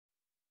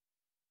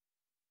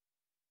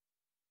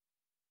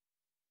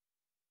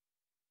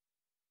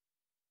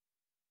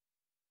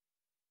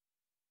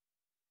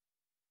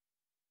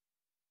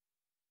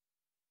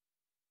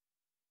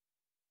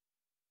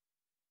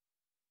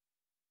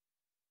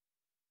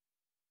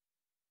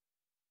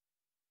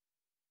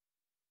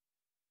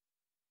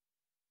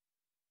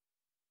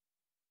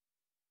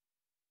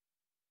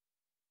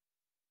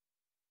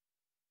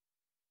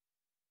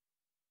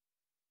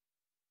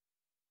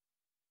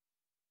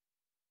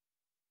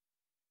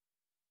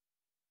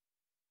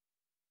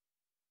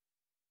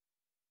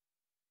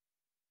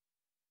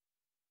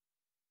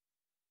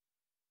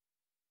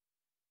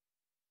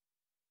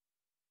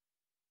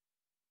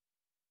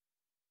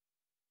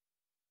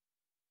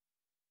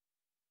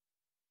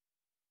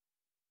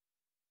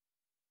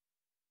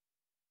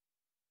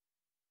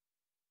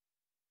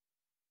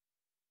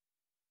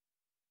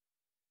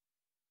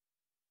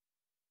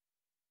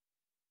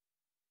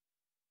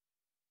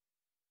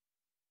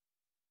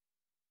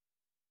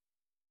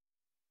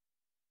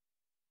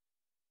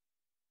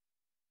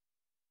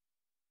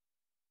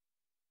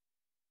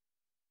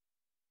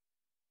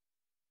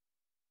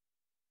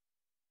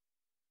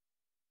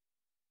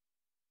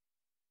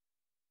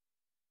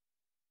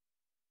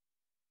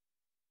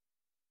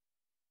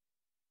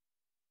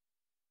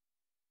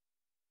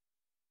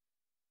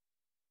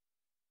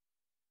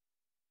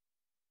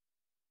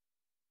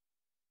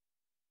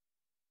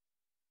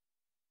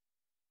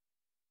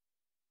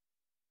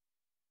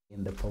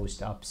in the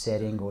post-op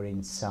setting or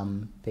in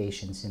some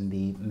patients in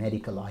the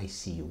medical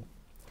ICU.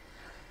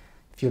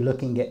 If you're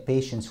looking at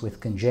patients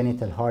with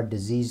congenital heart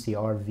disease, the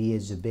RV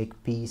is a big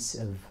piece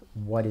of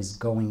what is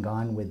going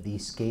on with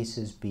these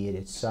cases, be it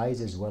its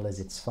size as well as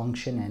its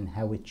function and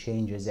how it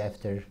changes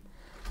after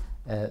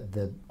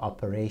the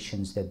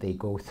operations that they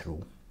go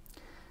through.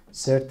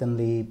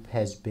 Certainly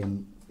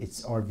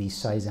its RV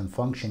size and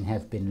function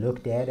have been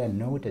looked at and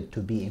noted to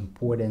be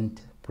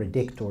important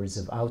predictors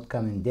of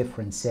outcome in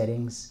different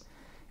settings,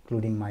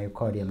 including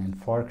myocardial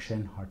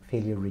infarction, heart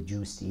failure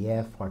reduced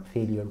EF, heart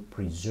failure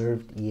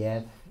preserved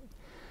EF,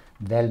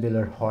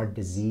 valvular heart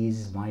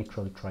disease,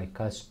 mitral,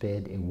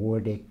 tricuspid,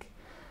 aortic,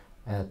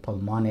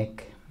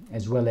 pulmonic,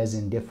 as well as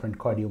in different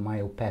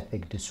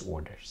cardiomyopathic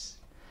disorders.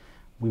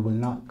 We will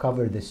not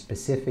cover the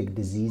specific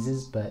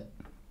diseases, but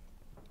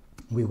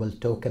we will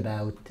talk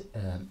about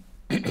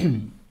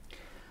the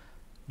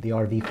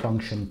RV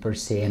function per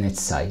se and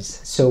its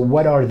size. So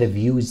what are the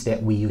views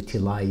that we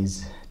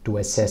utilize to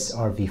assess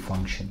RV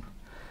function?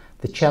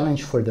 The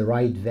challenge for the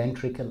right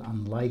ventricle,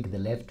 unlike the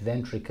left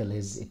ventricle,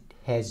 is it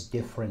has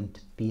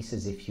different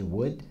pieces, if you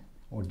would,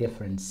 or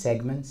different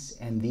segments,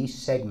 and these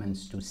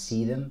segments, to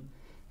see them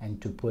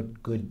and to put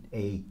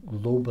a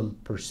global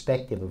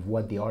perspective of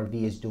what the RV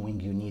is doing,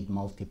 you need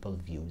multiple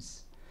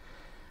views.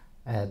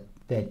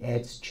 That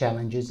adds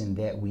challenges in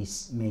that we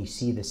may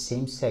see the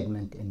same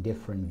segment in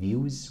different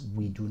views.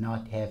 We do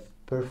not have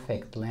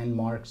perfect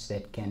landmarks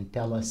that can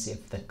tell us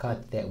if the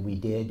cut that we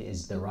did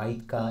is the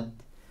right cut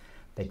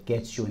that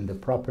gets you in the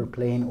proper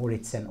plane or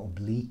it's an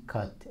oblique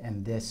cut,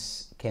 and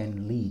this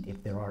can lead,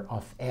 if there are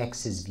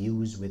off-axis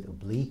views with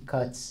oblique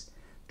cuts,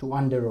 to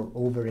under or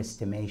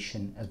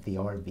overestimation of the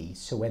RV.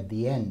 So at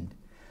the end,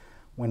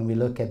 when we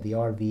look at the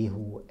RV,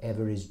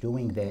 whoever is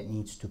doing that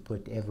needs to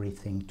put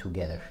everything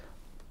together,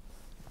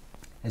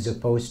 as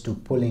opposed to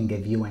pulling a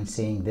view and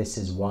saying this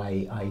is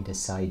why I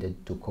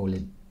decided to call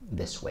it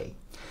this way.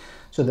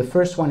 So the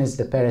first one is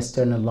the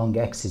parasternal long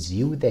axis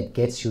view that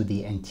gets you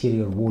the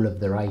anterior wall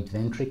of the right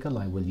ventricle.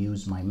 I will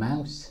use my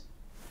mouse.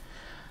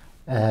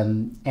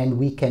 And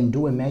we can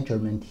do a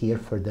measurement here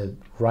for the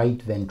right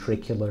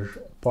ventricular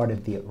part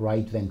of the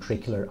right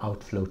ventricular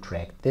outflow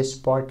tract. This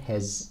part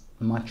has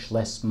much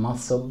less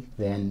muscle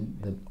than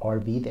the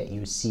RV that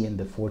you see in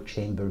the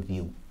four-chamber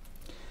view.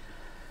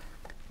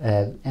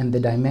 And the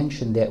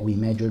dimension that we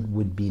measured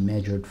would be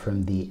measured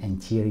from the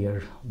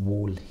anterior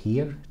wall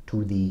here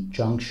to the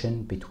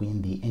junction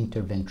between the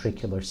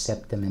interventricular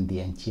septum and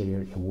the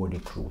anterior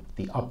aortic root.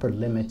 The upper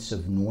limits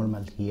of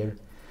normal here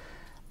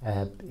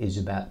is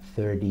about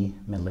 30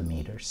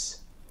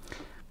 millimeters.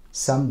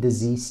 Some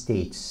disease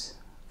states,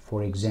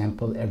 for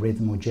example,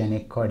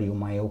 arrhythmogenic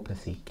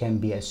cardiomyopathy, can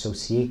be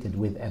associated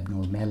with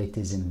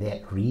abnormalities in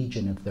that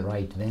region of the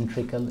right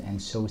ventricle,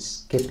 and so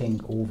skipping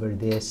over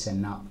this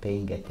and not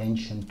paying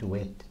attention to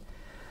it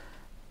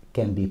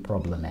can be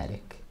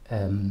problematic.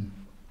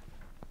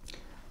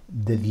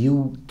 The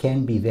view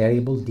can be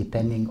variable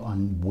depending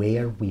on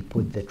where we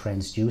put the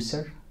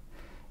transducer,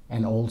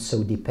 and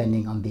also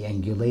depending on the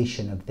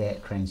angulation of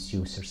that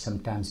transducer.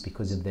 Sometimes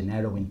because of the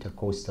narrow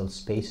intercostal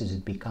spaces,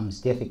 it becomes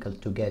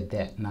difficult to get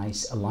that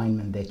nice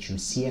alignment that you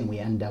see, and we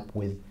end up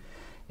with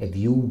a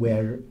view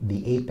where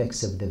the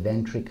apex of the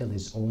ventricle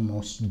is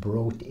almost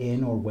brought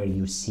in, or where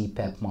you see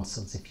CPAP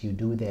muscles. If you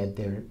do that,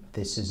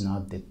 this is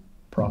not the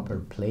proper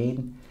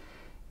plane,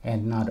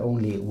 and not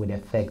only it would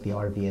affect the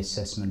RV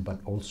assessment, but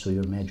also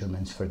your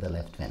measurements for the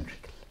left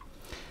ventricle.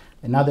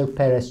 Another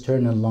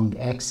parasternal long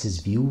axis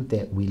view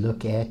that we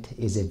look at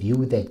is a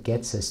view that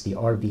gets us the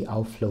RV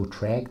outflow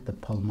tract, the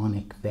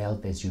pulmonic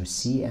valve as you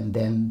see, and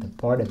then the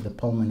part of the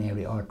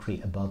pulmonary artery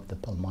above the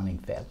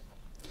pulmonic valve.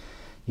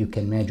 You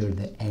can measure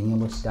the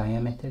annulus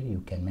diameter,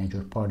 you can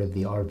measure part of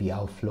the RV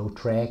outflow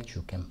tract,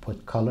 you can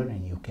put color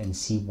and you can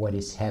see what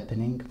is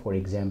happening. For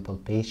example,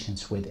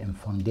 patients with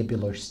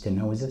infundibular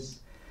stenosis,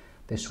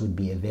 this would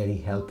be a very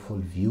helpful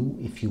view.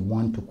 If you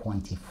want to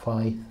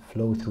quantify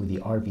flow through the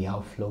RV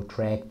outflow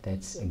tract,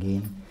 that's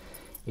again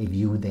a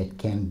view that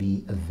can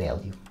be of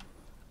value.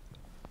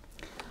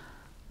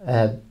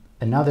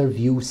 Another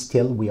view,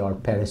 still we are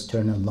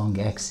parasternal long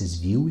axis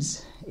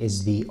views,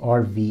 is the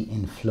RV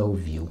inflow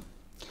view.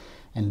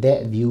 And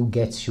that view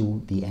gets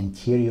you the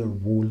anterior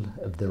wall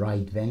of the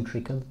right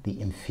ventricle, the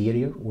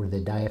inferior or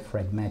the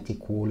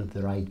diaphragmatic wall of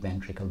the right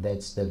ventricle.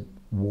 That's the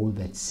wall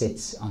that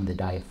sits on the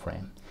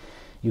diaphragm.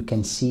 You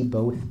can see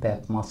both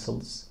PAP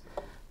muscles,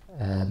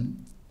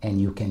 and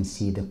you can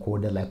see the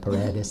chordal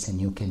apparatus, and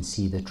you can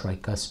see the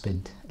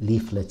tricuspid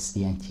leaflets,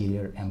 the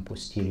anterior and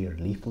posterior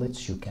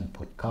leaflets. You can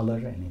put color,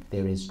 and if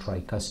there is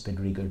tricuspid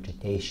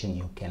regurgitation,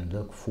 you can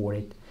look for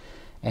it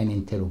and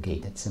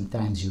interrogate it.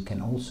 Sometimes you can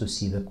also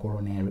see the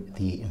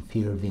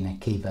inferior vena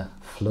cava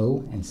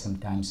flow, and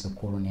sometimes the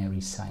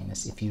coronary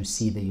sinus. If you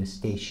see the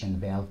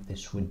eustachian valve,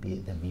 this would be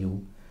the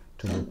view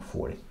to look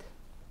for it.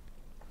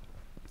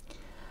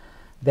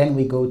 Then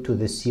we go to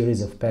the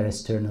series of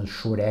parasternal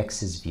short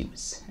axis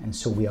views. And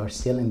so we are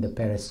still in the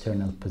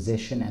parasternal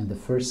position, and the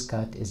first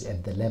cut is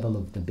at the level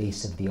of the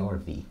base of the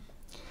RV.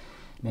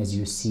 And as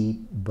you see,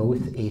 both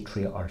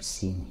atria are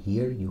seen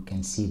here. You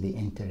can see the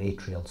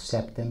interatrial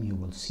septum. You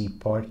will see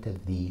part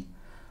of the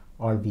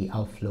RV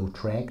outflow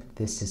tract.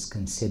 This is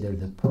considered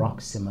the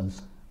proximal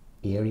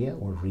area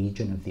or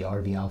region of the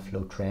RV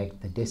outflow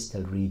tract. The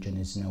distal region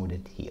is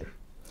noted here.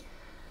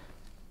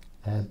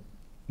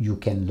 You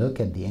can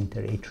look at the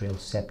interatrial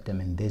septum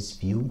in this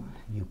view.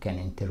 You can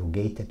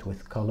interrogate it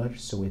with color.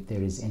 So if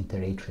there is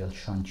interatrial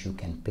shunt, you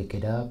can pick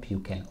it up. You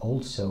can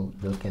also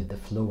look at the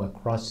flow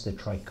across the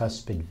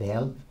tricuspid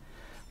valve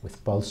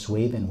with pulse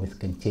wave and with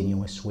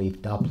continuous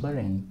wave Doppler,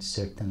 and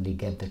certainly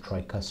get the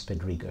tricuspid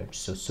regurg.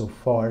 So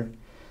far,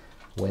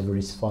 whoever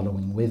is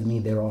following with me,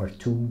 there are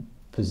two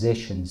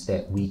positions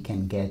that we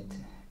can get,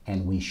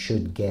 and we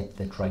should get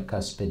the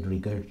tricuspid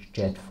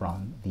regurg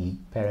from: the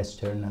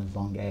parasternal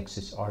long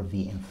axis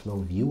RV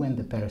inflow view and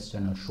the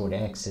parasternal short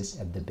axis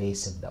at the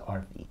base of the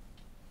RV.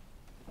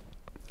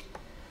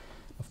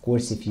 Of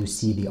course, if you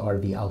see the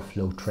RV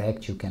outflow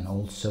tract, you can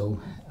also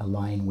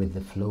align with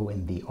the flow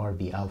in the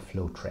RV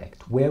outflow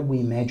tract. Where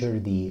we measure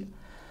the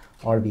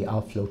RV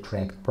outflow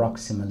tract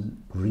proximal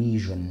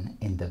region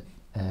in the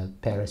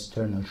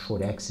parasternal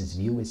short axis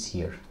view is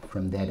here,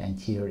 from that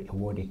anterior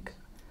aortic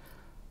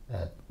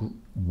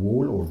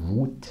wall or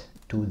root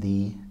to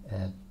the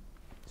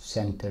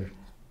center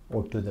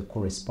or to the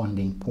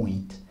corresponding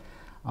point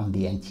on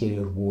the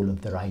anterior wall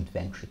of the right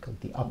ventricle.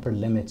 The upper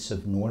limits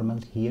of normal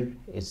here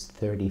is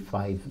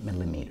 35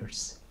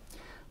 millimeters.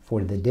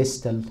 For the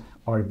distal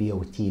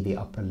RVOT, the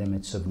upper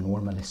limits of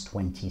normal is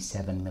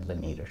 27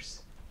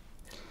 millimeters.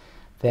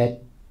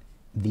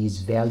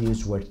 These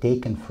values were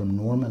taken from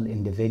normal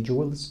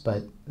individuals,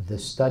 but the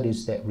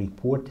studies that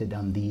reported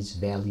on these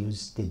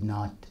values did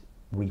not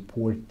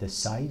report the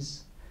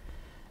size,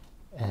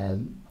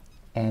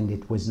 and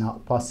it was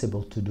not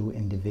possible to do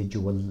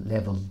individual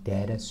level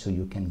data, so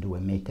you can do a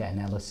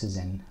meta-analysis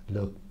and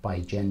look by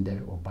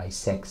gender or by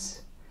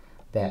sex.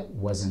 That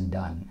wasn't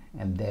done,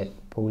 and that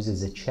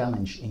poses a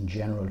challenge in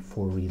general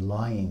for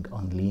relying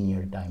on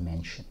linear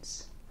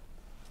dimensions,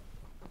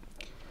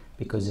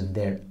 because of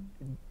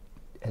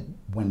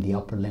when the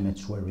upper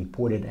limits were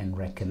reported and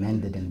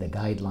recommended in the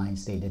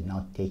guidelines, they did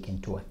not take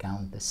into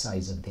account the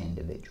size of the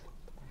individual.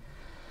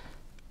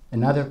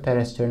 Another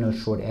parasternal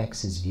short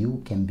axis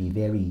view can be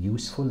very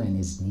useful and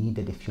is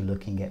needed if you're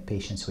looking at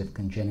patients with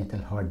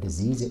congenital heart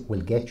disease. It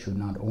will get you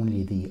not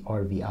only the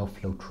RV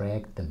outflow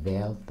tract, the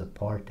valve, the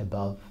part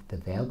above the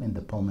valve and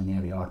the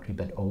pulmonary artery,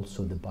 but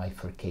also the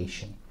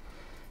bifurcation.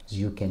 As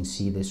you can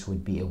see, this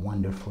would be a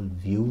wonderful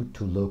view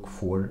to look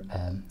for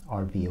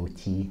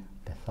RVOT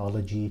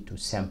pathology, to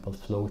sample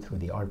flow through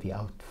the RV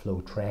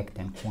outflow tract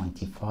and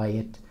quantify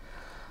it.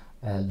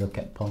 Look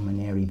at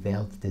pulmonary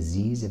valve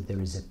disease. If there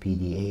is a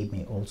PDA,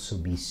 may also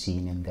be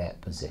seen in that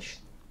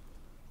position.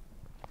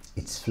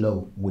 Its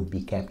flow would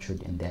be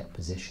captured in that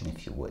position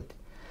if you would.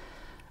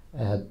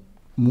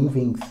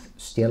 Moving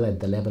still at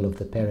the level of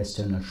the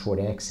parasternal short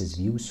axis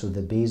view, so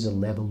the basal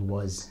level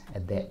was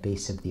at that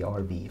base of the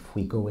RV. If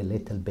we go a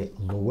little bit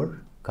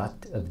lower,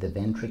 cut of the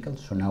ventricle,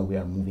 so now we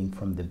are moving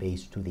from the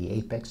base to the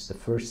apex. The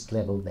first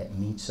level that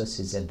meets us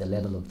is at the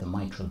level of the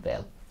mitral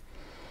valve.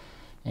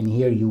 And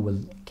here you will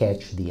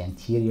catch the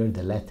anterior,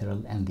 the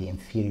lateral, and the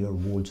inferior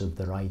walls of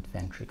the right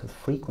ventricle.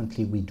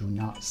 Frequently, we do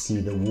not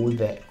see the wall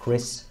that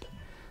crisp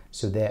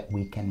so that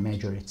we can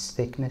measure its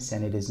thickness,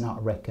 and it is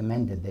not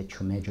recommended that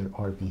you measure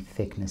RV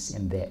thickness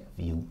in that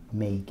view. It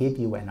may give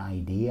you an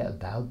idea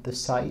about the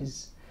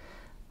size,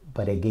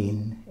 but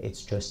again,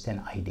 it's just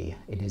an idea.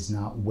 It is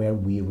not where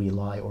we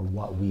rely or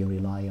what we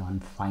rely on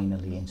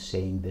finally in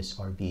saying this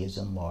RV is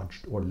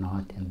enlarged or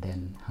not, and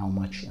then how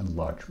much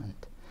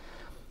enlargement.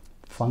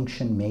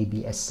 Function may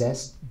be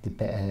assessed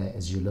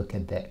as you look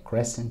at that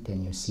crescent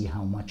and you see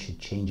how much it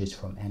changes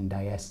from end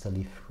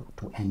diastole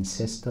to end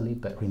systole,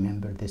 but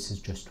remember, this is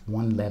just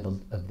one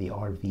level of the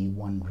RV,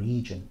 one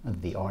region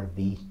of the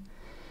RV,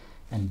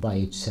 and by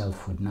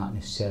itself would not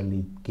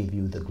necessarily give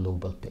you the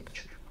global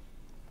picture.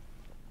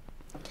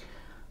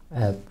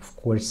 Of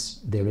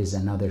course, there is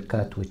another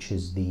cut, which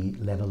is the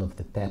level of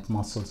the pap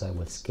muscles. I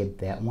will skip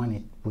that one.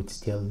 It would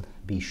still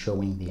be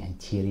showing the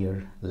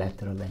anterior,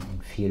 lateral, and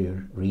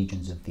inferior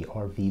regions of the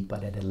RV,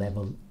 but at a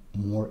level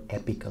more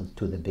apical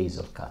to the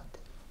basal cut.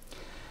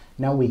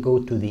 Now we go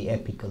to the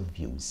apical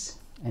views.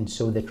 And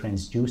so the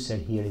transducer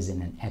here is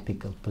in an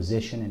apical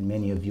position, and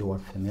many of you are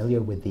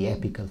familiar with the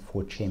apical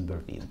four-chamber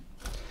view.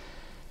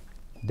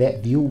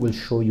 That view will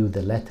show you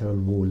the lateral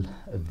wall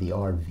of the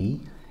RV.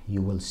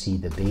 You will see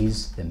the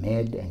base, the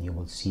mid, and you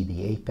will see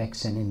the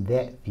apex, and in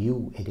that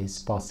view it is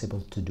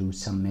possible to do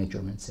some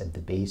measurements at the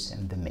base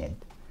and the mid,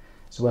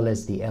 as well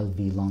as the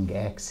LV long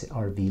axis,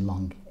 RV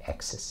long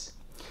axis.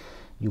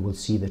 You will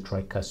see the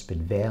tricuspid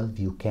valve.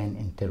 You can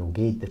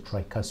interrogate the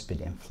tricuspid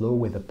inflow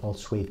with a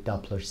pulse wave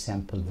Doppler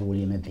sample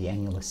volume at the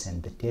annulus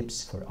and the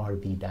tips for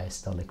RV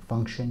diastolic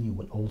function. You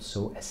will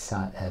also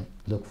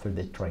look for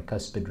the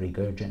tricuspid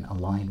regurg and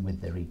align with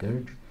the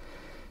regurg.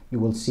 You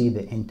will see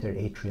the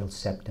interatrial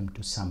septum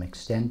to some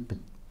extent,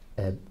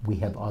 but we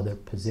have other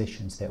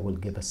positions that will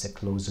give us a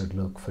closer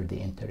look for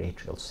the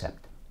interatrial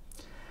septum.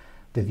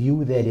 The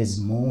view that is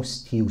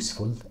most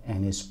useful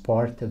and is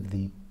part of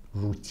the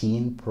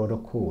routine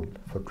protocol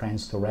for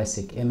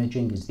transthoracic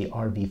imaging is the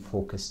RV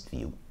focused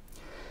view.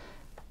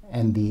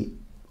 And the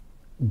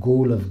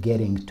goal of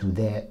getting to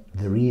that,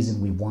 the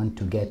reason we want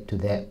to get to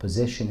that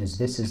position is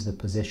this is the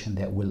position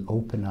that will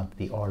open up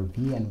the RV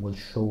and will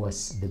show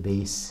us the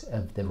base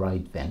of the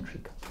right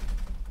ventricle.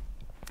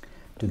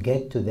 To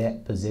get to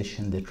that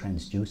position, the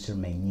transducer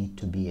may need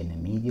to be in a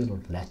medial or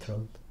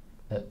lateral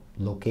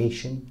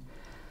location.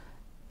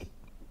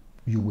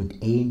 You would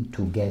aim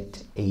to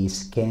get a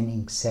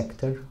scanning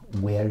sector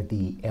where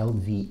the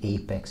LV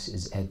apex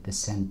is at the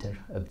center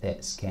of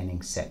that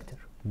scanning sector.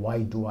 Why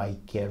do I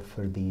care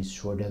for these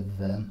sort of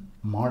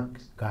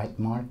guide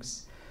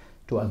marks?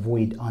 To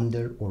avoid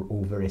under or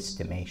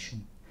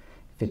overestimation.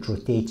 If it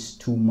rotates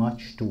too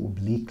much, too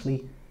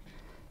obliquely,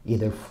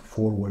 either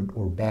forward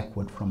or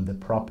backward from the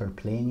proper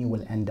plane, you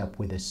will end up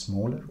with a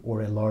smaller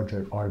or a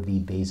larger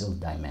RV basal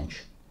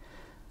dimension.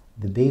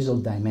 The basal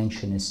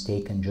dimension is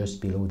taken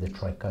just below the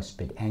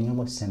tricuspid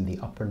annulus, and the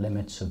upper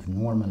limits of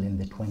normal in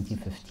the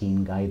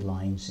 2015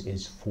 guidelines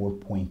is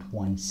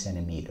 4.1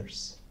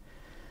 centimeters.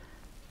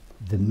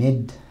 The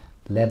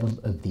mid-level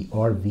of the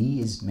RV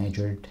is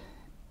measured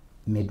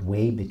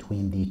midway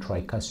between the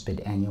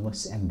tricuspid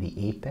annulus and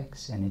the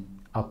apex, and its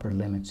upper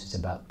limits is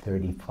about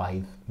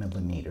 35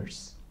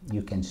 millimeters.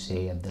 You can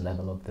say at the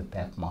level of the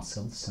pap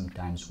muscles,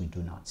 sometimes we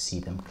do not see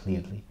them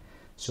clearly,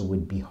 so it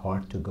would be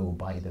hard to go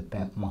by the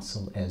pap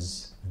muscle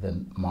as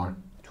the mark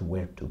to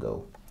where to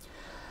go.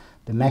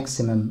 The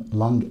maximum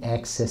lung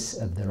axis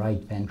of the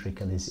right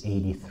ventricle is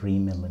 83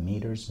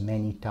 millimeters.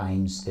 Many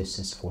times this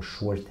is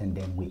foreshortened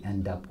and we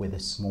end up with a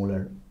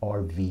smaller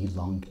RV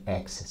lung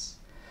axis.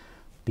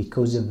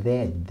 Because of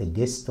that, the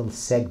distal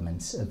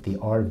segments of the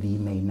RV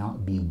may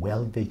not be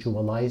well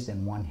visualized,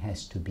 and one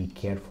has to be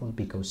careful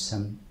because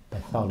some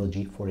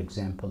pathology, for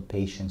example,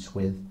 patients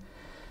with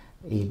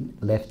a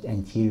left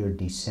anterior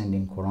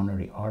descending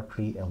coronary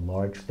artery, a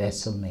large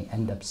vessel, may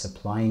end up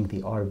supplying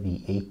the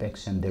RV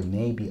apex, and there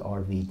may be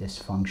RV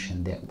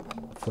dysfunction that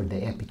for the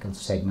apical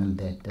segment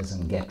that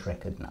doesn't get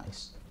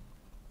recognized.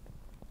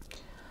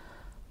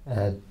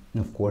 And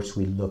of course,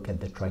 we look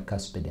at the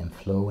tricuspid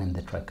inflow and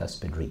the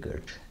tricuspid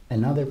regurg.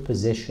 Another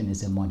position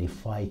is a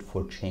modified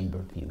four-chamber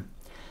view.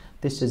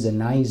 This is a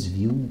nice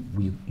view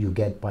you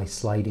get by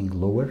sliding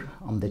lower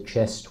on the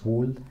chest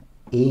wall,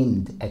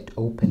 aimed at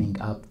opening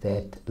up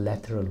that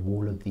lateral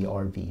wall of the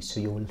RV, so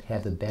you will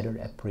have a better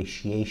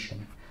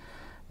appreciation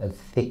of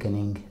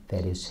thickening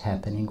that is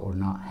happening or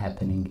not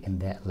happening in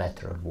that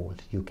lateral wall.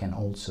 You can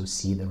also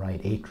see the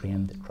right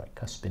atrium, the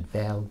tricuspid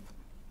valve.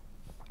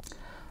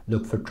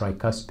 Look for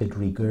tricuspid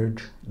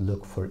regurg,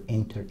 look for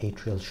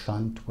interatrial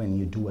shunt. When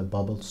you do a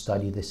bubble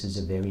study, this is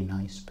a very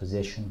nice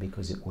position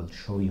because it will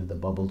show you the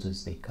bubbles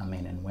as they come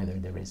in and whether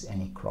there is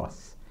any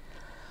cross.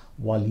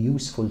 While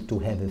useful to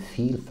have a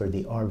feel for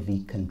the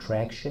RV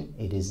contraction,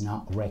 it is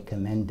not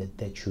recommended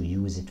that you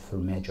use it for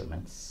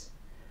measurements.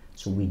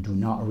 So we do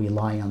not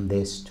rely on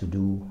this to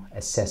do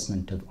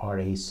assessment of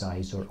RA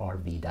size or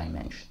RV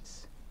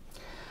dimensions.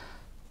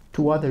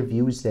 Two other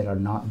views that are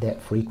not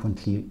that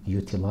frequently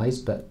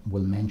utilized, but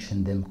we'll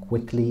mention them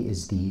quickly,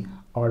 is the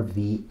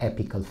RV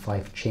apical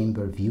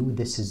 5-chamber view.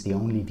 This is the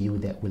only view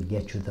that will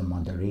get you the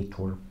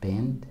moderator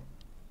band,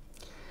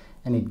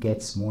 and it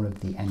gets more of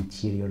the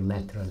anterior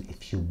lateral,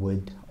 if you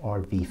would,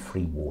 RV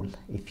free wall.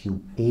 If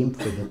you aim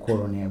for the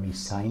coronary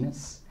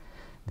sinus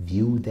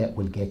view, that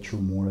will get you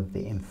more of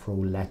the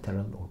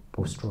infralateral or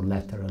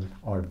posterolateral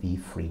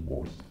RV free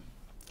wall.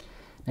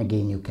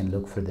 Again, you can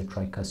look for the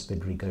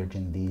tricuspid regurg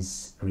in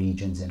these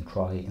regions and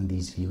try in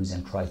these views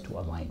and try to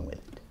align with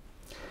it.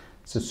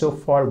 So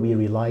far we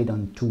relied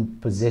on two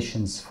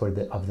positions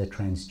of the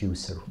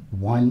transducer.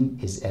 One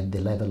is at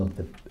the level of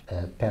the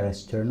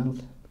parasternal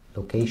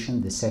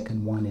location. The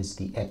second one is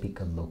the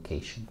apical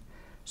location.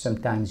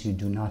 Sometimes you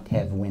do not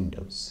have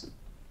windows.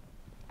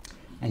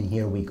 And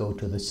here we go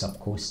to the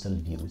subcostal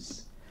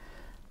views.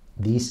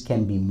 These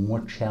can be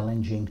more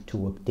challenging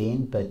to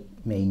obtain, but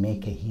may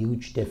make a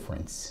huge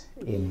difference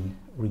in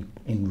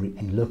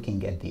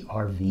looking at the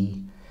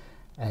RV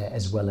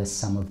as well as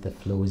some of the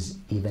flows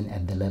even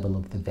at the level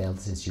of the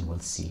valves, as you will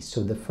see.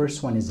 So the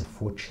first one is a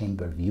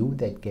 4-chamber view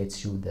that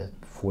gets you the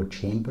 4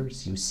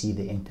 chambers. You see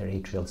the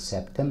interatrial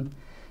septum.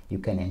 You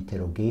can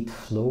interrogate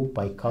flow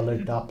by color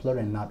Doppler,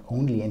 and not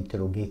only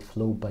interrogate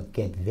flow but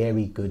get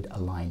very good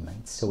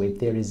alignment. So if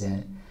there is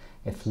a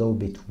flow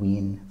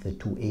between the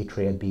two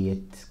atria, be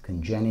it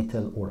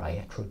congenital or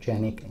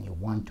iatrogenic, and you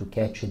want to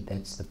catch it,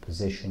 that's the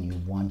position you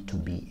want to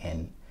be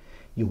in.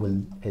 You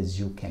will, as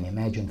you can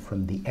imagine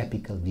from the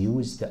apical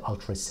views, the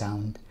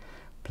ultrasound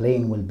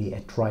plane will be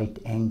at right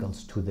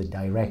angles to the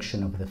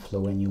direction of the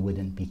flow, and you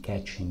wouldn't be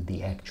catching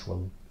the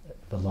actual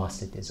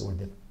velocities or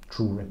the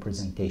true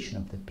representation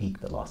of the peak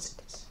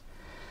velocities.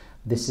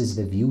 This is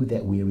the view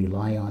that we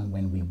rely on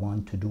when we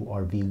want to do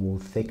RV wall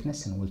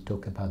thickness, and we'll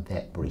talk about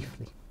that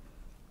briefly.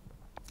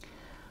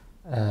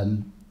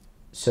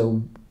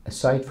 So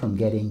Aside from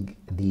getting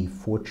the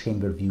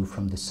four-chamber view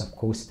from the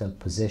subcostal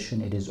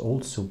position, it is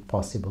also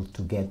possible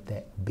to get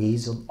the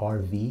basal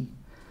RV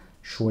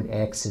short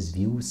axis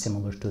view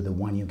similar to the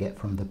one you get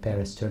from the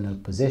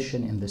parasternal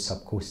position in the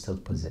subcostal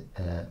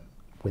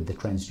with the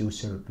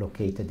transducer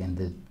located in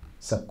the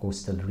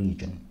subcostal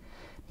region.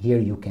 Here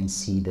you can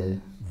see the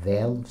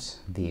valves,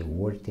 the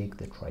aortic,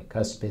 the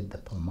tricuspid, the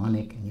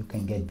pulmonic, and you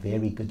can get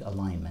very good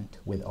alignment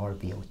with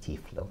RVOT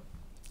flow.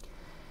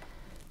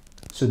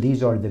 So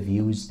these are the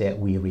views that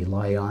we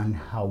rely on,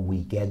 how we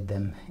get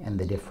them, and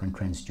the different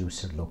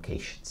transducer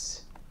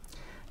locations.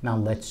 Now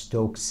let's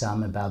talk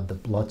some about the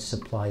blood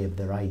supply of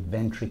the right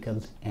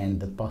ventricle and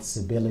the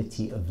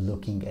possibility of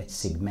looking at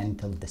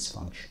segmental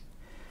dysfunction.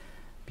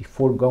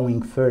 Before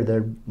going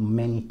further,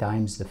 many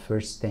times the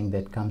first thing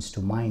that comes to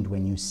mind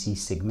when you see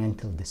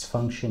segmental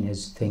dysfunction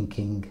is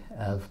thinking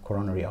of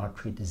coronary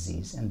artery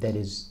disease, and that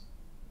is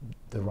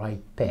the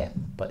right path,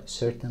 but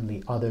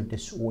certainly other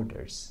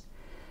disorders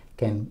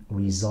can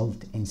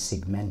result in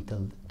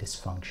segmental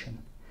dysfunction.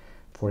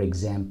 For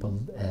example,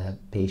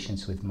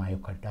 patients with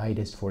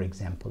myocarditis, for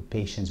example,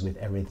 patients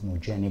with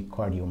arrhythmogenic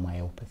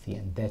cardiomyopathy,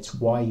 and that's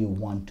why you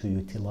want to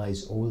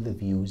utilize all the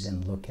views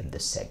and look at the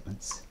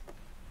segments.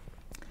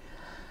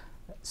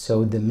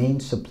 So the main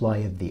supply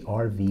of the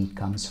RV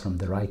comes from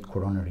the right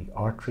coronary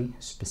artery,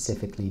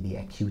 specifically the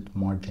acute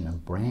marginal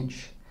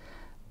branch.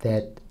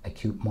 That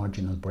acute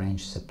marginal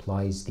branch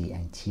supplies the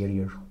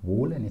anterior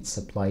wall and it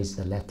supplies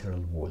the lateral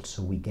wall.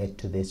 So we get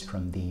to this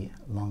from the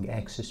long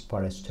axis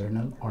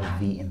parasternal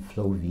RV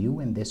inflow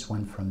view, and this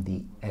one from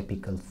the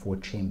apical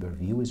four-chamber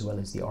view, as well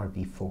as the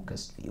RV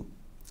focused view.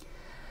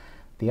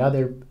 The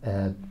other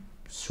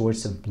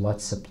source of blood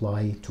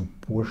supply to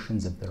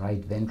portions of the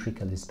right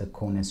ventricle is the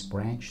conus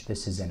branch.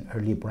 This is an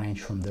early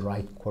branch from the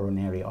right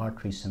coronary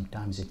artery.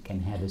 Sometimes it can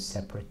have a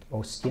separate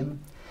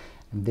ostium.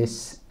 And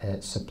this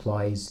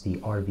supplies the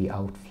RV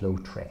outflow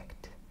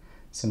tract.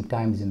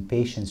 Sometimes in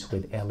patients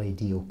with LAD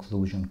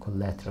occlusion,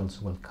 collaterals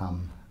will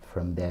come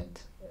from that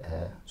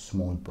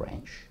small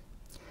branch.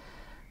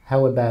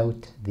 How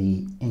about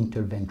the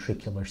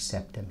interventricular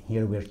septum?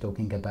 Here we're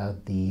talking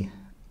about the,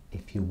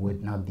 if you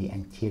would, not the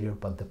anterior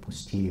but the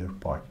posterior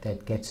part.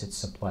 That gets its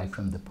supply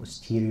from the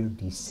posterior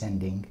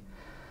descending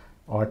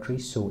artery.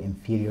 So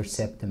inferior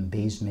septum,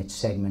 base mid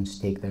segments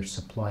take their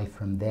supply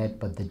from that,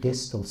 but the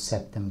distal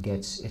septum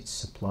gets its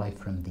supply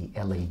from the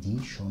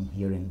LAD, shown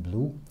here in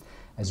blue,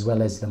 as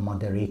well as the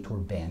moderator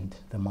band.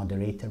 The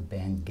moderator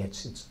band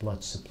gets its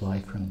blood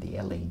supply from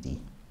the LAD.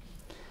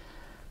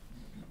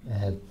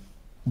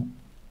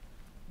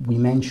 We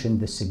mentioned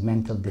the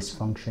segmental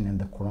dysfunction in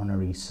the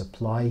coronary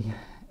supply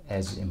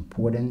as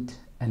important.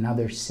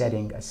 Another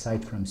setting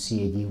aside from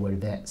CAD where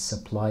that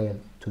supply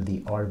to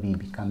the RV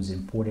becomes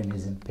important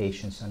is in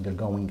patients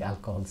undergoing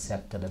alcohol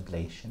septal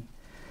ablation.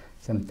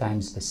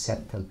 Sometimes the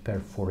septal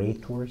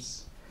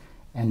perforators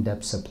end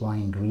up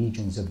supplying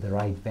regions of the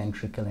right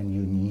ventricle, and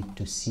you need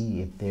to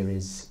see if there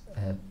is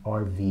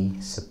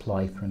RV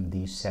supply from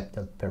these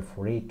septal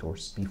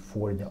perforators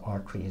before the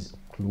artery is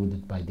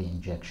occluded by the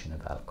injection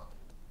of alcohol.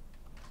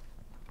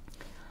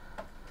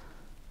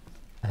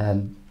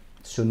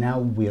 So now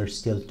we are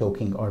still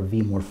talking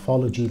RV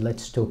morphology.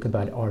 Let's talk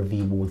about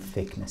RV wall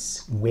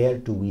thickness. Where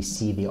do we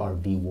see the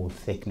RV wall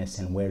thickness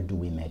and where do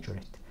we measure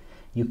it?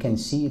 You can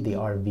see the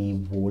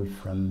RV wall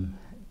from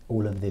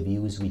all of the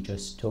views we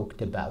just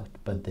talked about,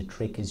 but the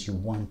trick is you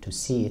want to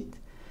see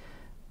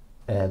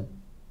it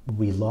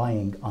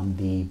relying on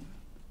the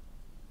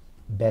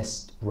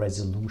best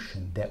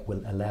resolution that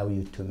will allow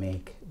you to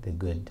make the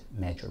good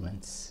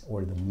measurements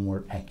or the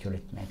more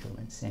accurate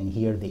measurements. And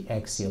here the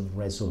axial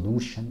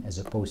resolution as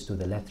opposed to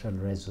the lateral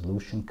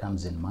resolution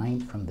comes in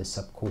mind from the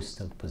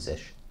subcostal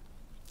position.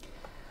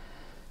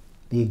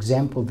 The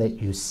example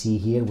that you see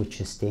here, which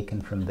is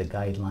taken from the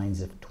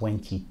guidelines of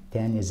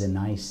 2010, is a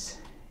nice,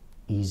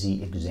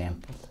 easy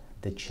example.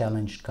 The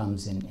challenge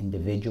comes in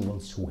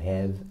individuals who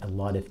have a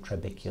lot of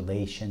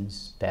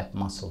trabeculations, pap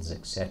muscles,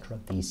 etc.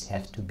 These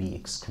have to be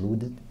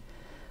excluded.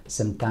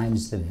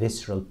 Sometimes the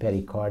visceral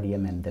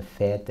pericardium and the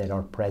fat that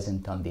are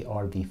present on the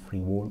RV free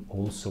wall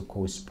also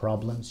cause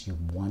problems. You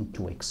want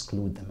to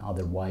exclude them,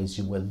 otherwise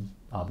you will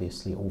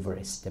obviously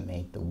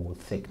overestimate the wall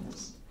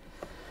thickness.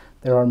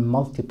 There are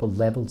multiple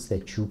levels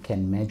that you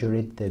can measure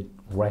it. The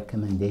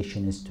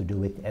recommendation is to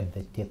do it at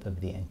the tip of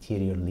the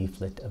anterior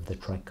leaflet of the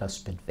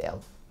tricuspid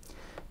valve.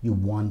 You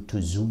want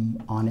to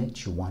zoom on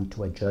it, you want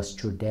to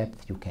adjust your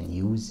depth, you can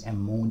use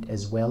M-mode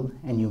as well,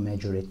 and you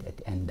measure it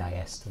at end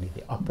diastole.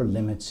 The upper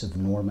limits of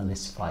normal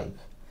is 5.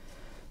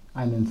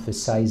 I'm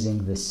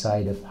emphasizing the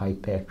side of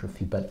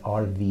hypertrophy, but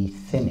RV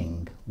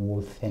thinning,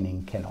 wall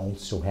thinning, can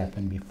also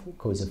happen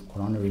because of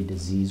coronary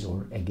disease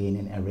or again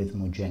in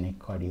arrhythmogenic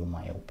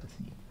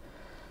cardiomyopathy.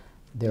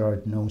 There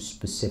are no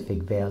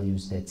specific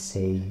values that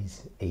say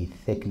a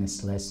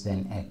thickness less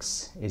than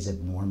X is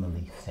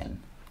abnormally thin.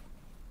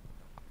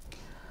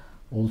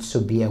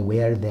 Also be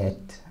aware that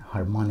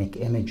harmonic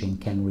imaging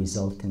can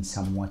result in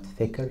somewhat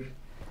thicker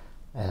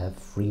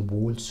free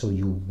wall, so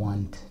you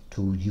want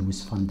to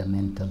use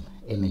fundamental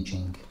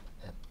imaging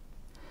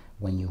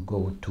when you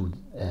go to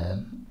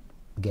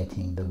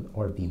getting the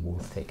RV wall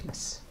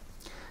thickness.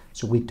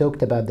 So we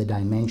talked about the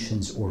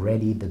dimensions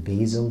already, the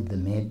basal, the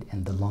mid,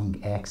 and the long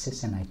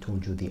axis, and I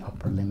told you the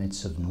upper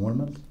limits of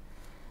normal.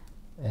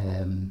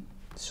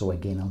 So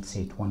again, I'll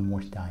say it one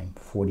more time,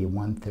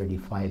 41,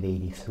 35,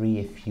 83.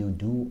 If you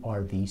do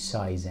RV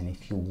size and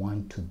if you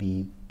want to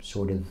be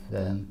sort of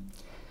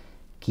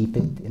keep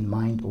it in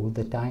mind all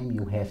the time,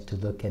 you have to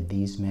look at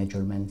these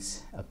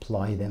measurements,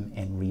 apply them,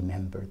 and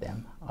remember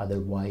them.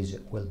 Otherwise,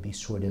 it will be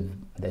sort of,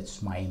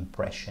 that's my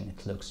impression,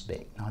 it looks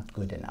big, not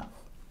good enough.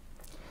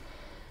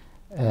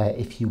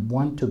 If you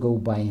want to go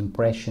by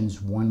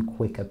impressions, one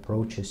quick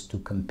approach is to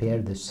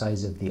compare the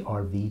size of the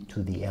RV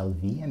to the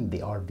LV, and the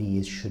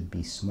RV should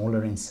be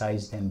smaller in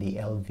size than the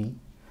LV,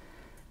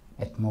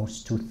 at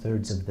most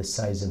 2/3 of the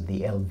size of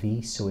the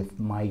LV. So if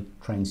my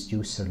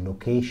transducer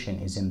location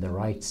is in the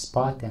right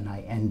spot and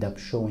I end up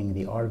showing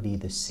the RV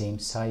the same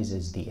size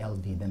as the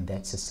LV, then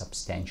that's a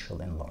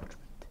substantial enlargement.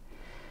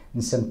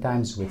 And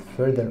sometimes with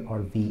further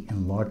RV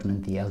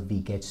enlargement, the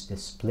LV gets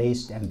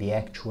displaced and the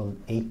actual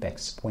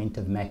apex point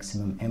of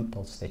maximum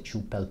impulse that you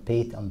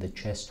palpate on the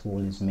chest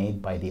wall is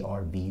made by the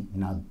RV,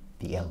 not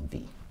the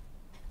LV.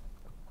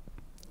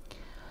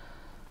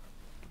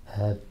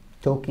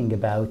 Talking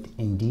about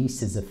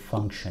indices of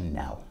function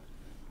now.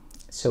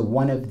 So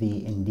one of the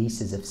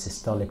indices of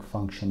systolic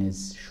function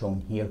is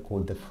shown here,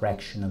 called the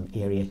fractional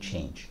area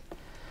change.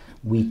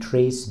 We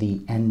trace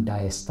the end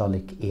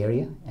diastolic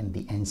area and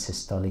the end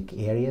systolic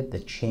area. The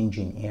change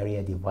in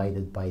area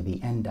divided by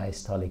the end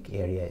diastolic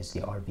area is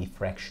the RV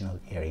fractional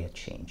area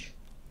change.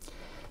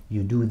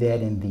 You do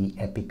that in the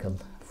apical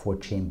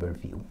four-chamber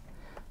view.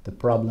 The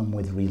problem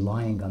with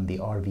relying on the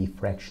RV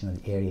fractional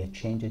area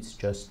change, it's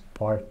just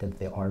part of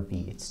the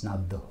RV, it's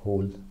not the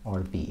whole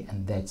RV,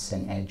 and that's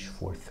an edge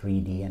for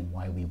 3D and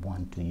why we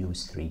want to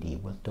use 3D.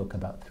 We'll talk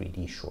about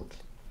 3D shortly.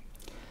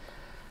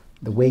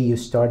 The way you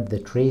start the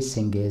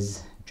tracing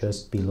is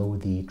just below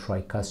the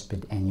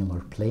tricuspid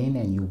annular plane,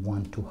 and you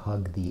want to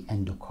hug the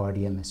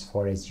endocardium as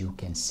far as you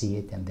can see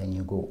it, and then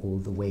you go all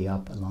the way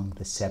up along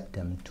the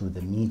septum to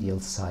the medial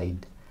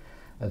side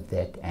of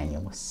that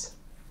annulus.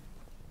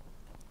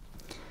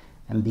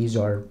 And these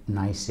are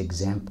nice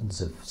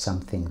examples of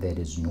something that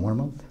is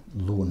normal,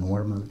 low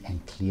normal,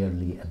 and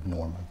clearly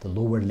abnormal. The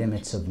lower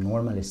limits of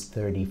normal is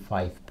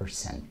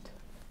 35%.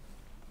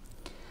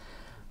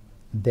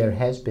 There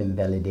has been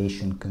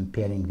validation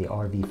comparing the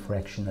RV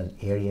fractional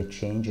area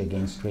change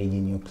against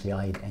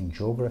radionuclide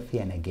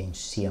angiography and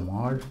against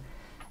CMR,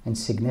 and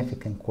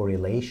significant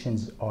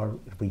correlations are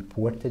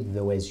reported,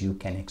 though as you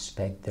can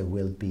expect there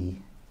will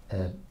be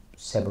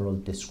several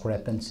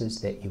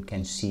discrepancies that you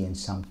can see in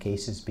some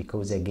cases,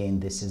 because again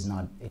this is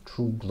not a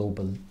true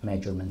global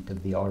measurement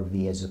of the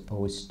RV as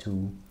opposed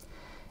to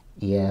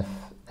EF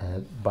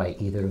by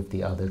either of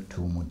the other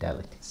two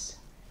modalities.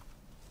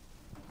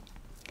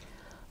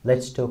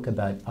 Let's talk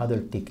about other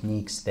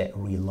techniques that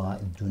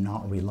do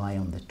not rely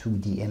on the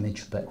 2D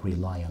image but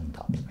rely on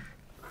Doppler.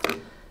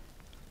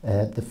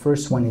 The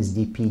first one is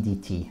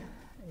DP-DT.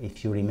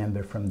 If you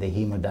remember from the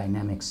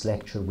hemodynamics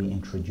lecture, we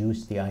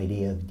introduced the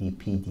idea of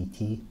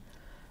DP-DT.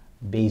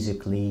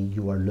 Basically,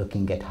 you are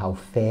looking at how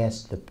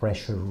fast the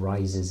pressure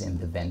rises in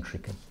the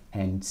ventricle.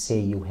 And say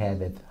you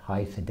have a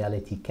high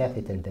fidelity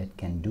catheter that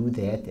can do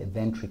that, a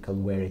ventricle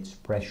where its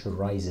pressure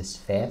rises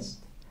fast,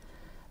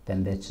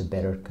 then that's a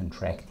better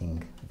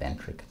contracting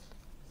ventricle.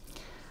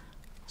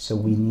 So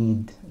we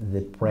need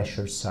the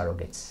pressure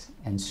surrogates.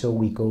 And so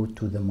we go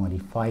to the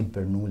modified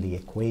Bernoulli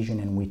equation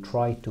and we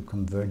try to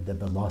convert the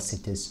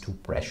velocities to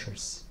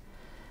pressures.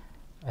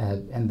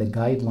 And the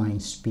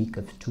guidelines speak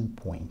of 2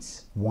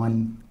 points,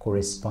 one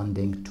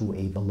corresponding to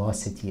a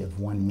velocity of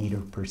 1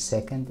 meter per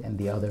second and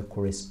the other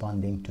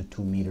corresponding to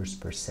 2 meters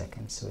per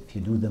second. So if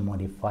you do the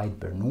modified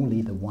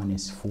Bernoulli, the one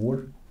is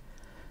 4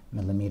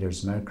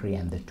 millimeters mercury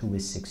and the 2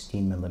 is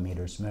 16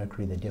 millimeters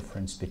mercury. The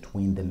difference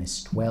between them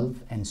is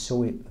 12, and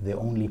so the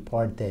only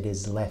part that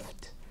is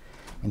left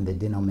in the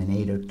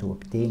denominator to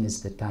obtain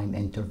is the time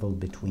interval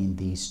between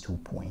these 2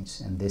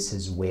 points, and this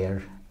is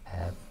where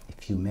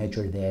if you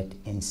measure that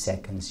in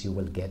seconds you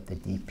will get the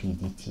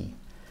dp/dt.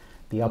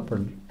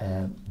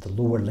 The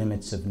lower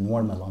limits of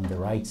normal on the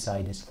right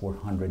side is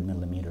 400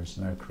 millimeters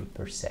mercury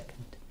per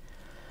second.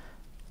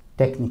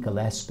 Technical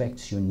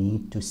aspects, you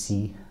need to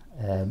see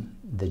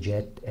the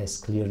jet as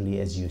clearly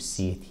as you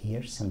see it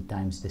here.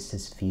 Sometimes this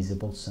is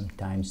feasible,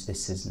 sometimes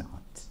this is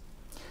not.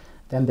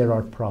 Then there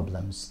are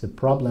problems. The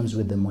problems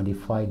with the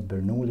modified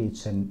Bernoulli,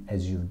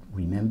 as you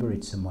remember,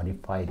 it's a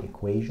modified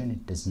equation.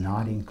 It does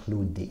not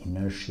include the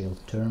inertial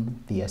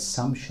term. The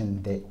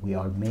assumption that we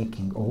are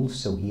making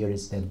also here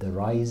is that the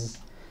rise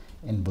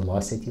in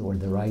velocity or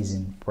the rise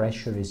in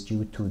pressure is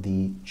due to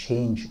the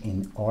change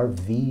in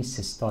RV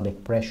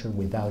systolic pressure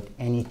without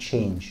any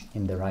change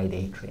in the right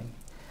atrium.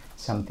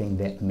 Something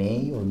that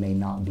may or may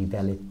not be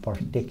valid,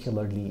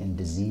 particularly in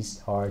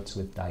diseased hearts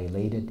with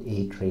dilated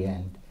atria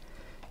and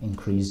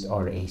increased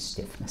RA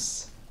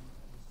stiffness.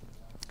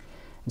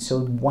 And so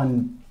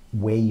one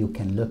way you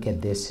can look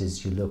at this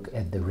is you look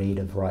at the rate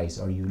of rise.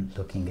 Are you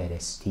looking at a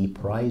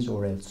steep rise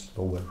or a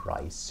slower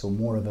rise? So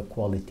more of a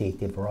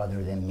qualitative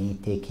rather than me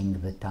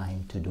taking the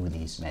time to do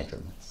these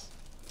measurements.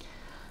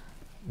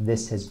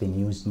 This has been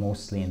used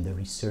mostly in the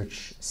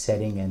research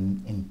setting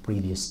and in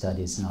previous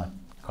studies, not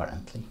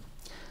currently.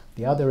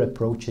 The other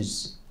approach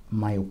is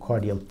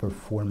myocardial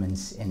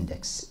performance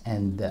index,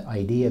 and the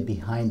idea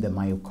behind the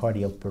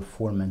myocardial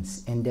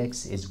performance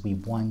index is we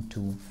want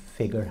to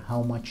figure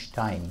how much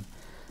time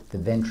the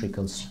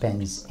ventricle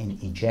spends in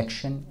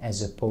ejection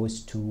as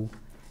opposed to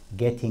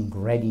getting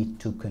ready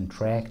to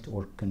contract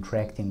or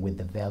contracting with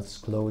the valves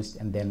closed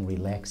and then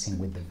relaxing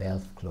with the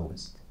valve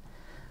closed.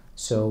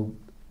 So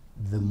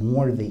the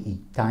more the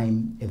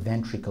time a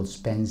ventricle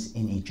spends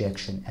in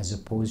ejection as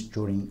opposed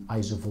during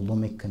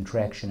isovolumic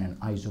contraction and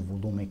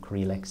isovolumic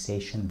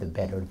relaxation, the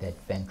better that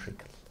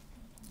ventricle.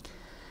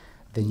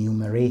 The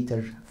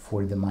numerator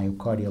for the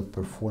myocardial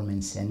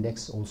performance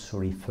index, also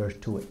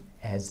referred to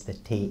as the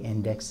TTE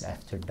index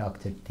after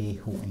Dr. TTE,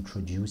 who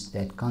introduced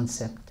that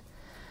concept,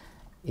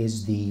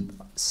 is the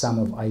sum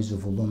of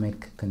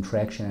isovolumic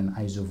contraction and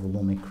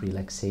isovolumic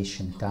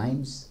relaxation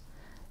times,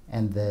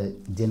 and the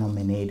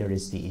denominator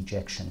is the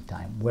ejection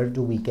time. Where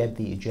do we get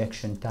the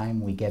ejection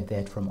time? We get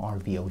that from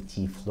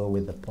RVOT flow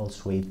with the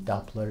pulse wave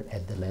Doppler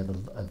at the level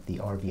of the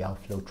RV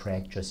outflow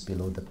tract just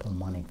below the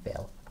pulmonic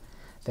valve.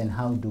 Then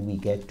how do we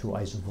get to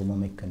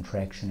isovolumic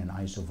contraction and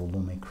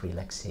isovolumic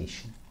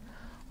relaxation?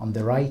 On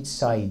the right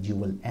side, you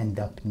will end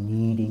up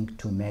needing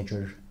to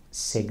measure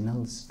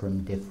signals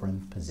from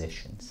different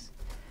positions.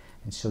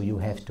 And so you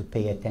have to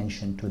pay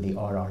attention to the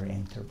RR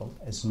interval.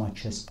 As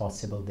much as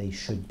possible, they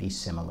should be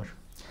similar.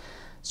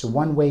 So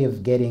one way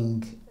of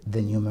getting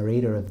the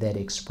numerator of that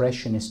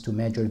expression is to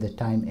measure the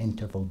time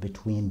interval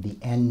between the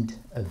end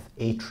of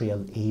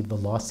atrial A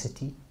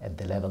velocity at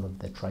the level of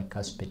the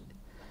tricuspid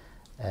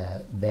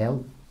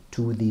valve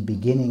to the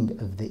beginning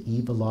of the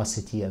E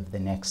velocity of the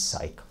next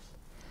cycle.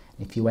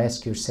 If you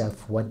ask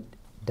yourself, what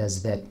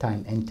does that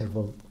time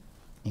interval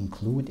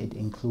include? It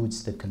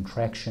includes the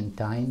contraction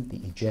time, the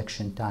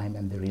ejection time,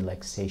 and the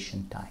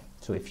relaxation time.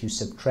 So if you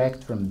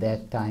subtract from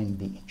that time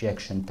the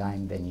ejection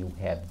time, then you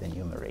have the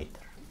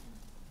numerator.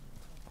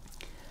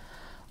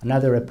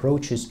 Another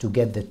approach is to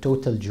get the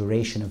total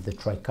duration of the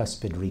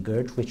tricuspid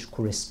regurg, which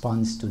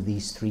corresponds to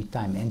these 3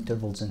 time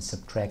intervals, and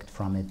subtract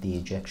from it the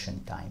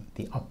ejection time.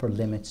 The upper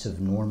limits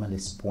of normal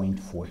is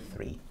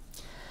 0.43.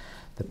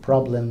 The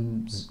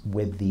problems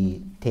with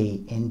the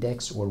TTE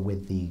index or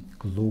with the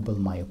global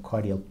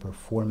myocardial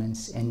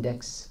performance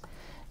index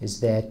is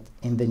that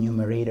in the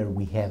numerator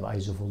we have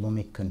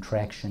isovolumic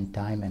contraction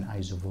time and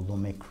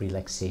isovolumic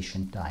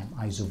relaxation time.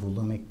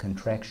 Isovolumic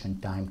contraction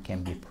time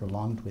can be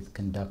prolonged with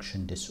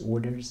conduction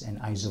disorders, and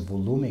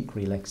isovolumic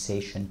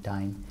relaxation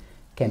time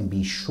can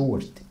be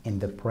short in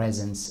the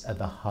presence of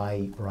a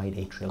high right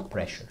atrial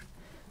pressure.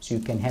 So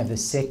you can have a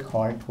sick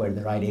heart where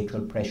the right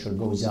atrial pressure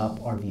goes up,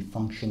 RV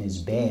function is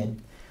bad,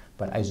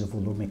 but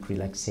isovolumic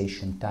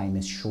relaxation time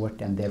is short,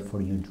 and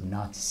therefore you do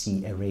not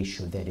see a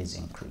ratio that is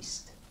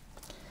increased.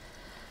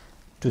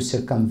 To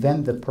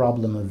circumvent the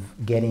problem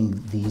of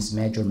getting these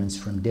measurements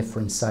from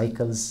different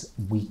cycles,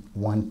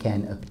 one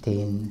can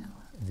obtain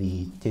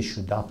the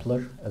tissue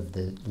Doppler of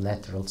the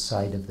lateral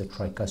side of the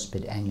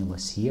tricuspid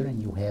annulus here,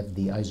 and you have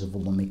the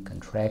isovolumic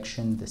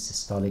contraction, the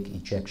systolic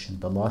ejection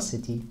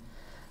velocity,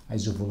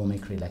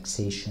 isovolumic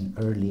relaxation,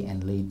 early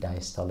and late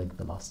diastolic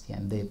velocity.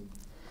 And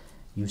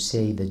you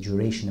say the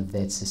duration of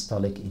that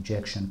systolic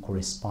ejection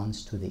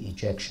corresponds to the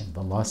ejection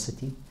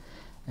velocity.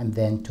 And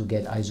then to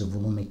get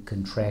isovolumic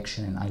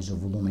contraction and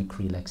isovolumic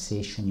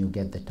relaxation, you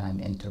get the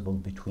time interval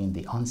between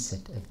the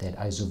onset of that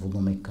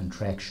isovolumic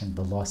contraction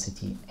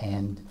velocity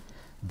and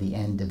the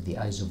end of the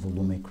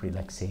isovolumic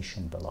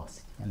relaxation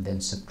velocity, and then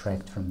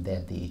subtract from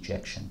that the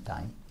ejection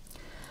time.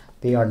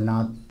 They are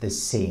not the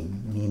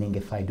same, meaning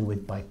if I do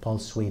it by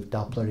pulse wave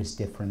Doppler is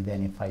different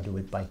than if I do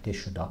it by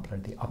tissue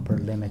Doppler. The upper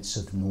limits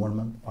of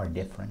normal are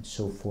different.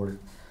 So for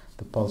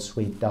the pulse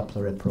wave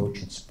Doppler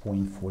approach, it's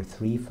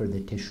 0.43. For the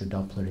tissue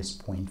Doppler, is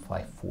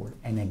 0.54.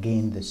 And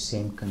again, the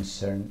same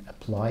concern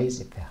applies.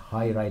 If a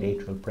high right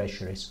atrial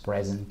pressure is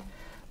present,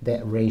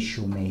 that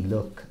ratio may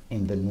look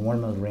in the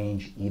normal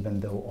range,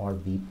 even though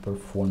RV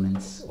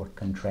performance or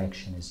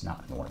contraction is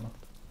not normal.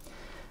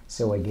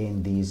 So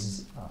again,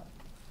 these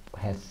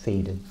have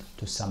faded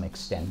to some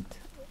extent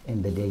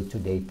in the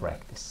day-to-day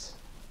practice.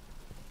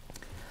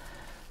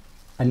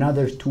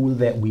 Another tool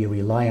that we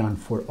rely on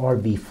for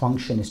RV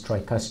function is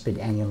tricuspid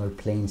annular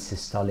plane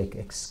systolic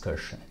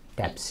excursion,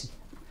 TAPSE.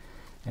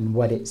 And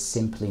what it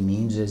simply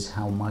means is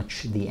how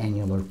much the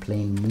annular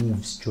plane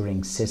moves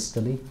during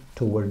systole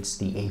towards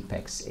the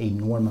apex. A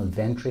normal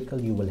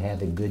ventricle, you will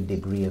have a good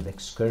degree of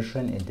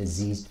excursion. A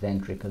diseased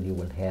ventricle, you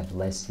will have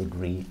less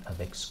degree of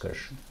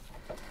excursion.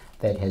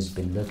 That has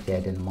been looked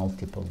at in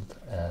multiple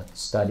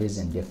studies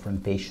in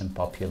different patient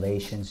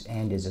populations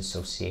and is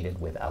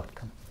associated with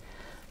outcome.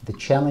 The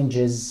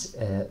challenges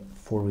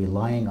for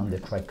relying on the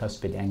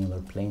tricuspid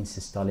annular plane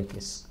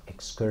systolic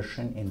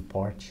excursion, in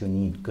part, you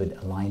need good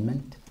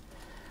alignment.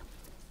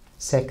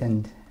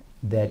 Second,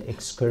 that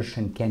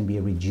excursion can be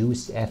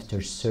reduced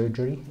after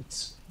surgery.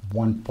 It's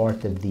one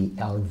part of the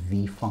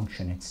RV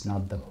function. It's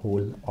not the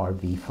whole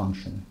RV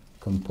function,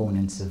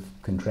 components of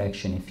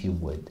contraction, if you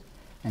would.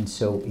 And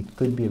so it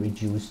could be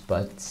reduced,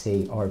 but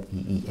say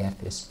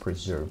RVEF is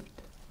preserved.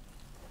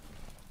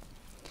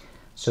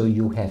 So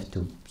you have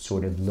to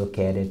sort of look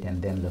at it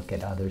and then look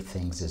at other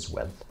things as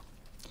well.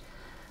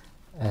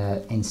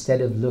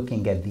 Instead of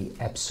looking at the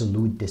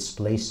absolute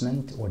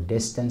displacement or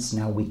distance,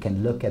 now we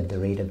can look at the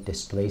rate of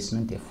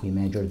displacement if we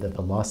measure the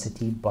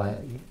velocity by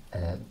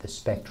the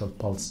spectral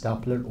pulse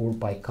Doppler or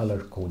by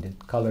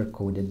color-coded.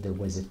 Color-coded, there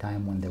was a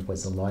time when there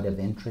was a lot of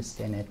interest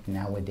in it.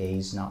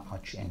 Nowadays, not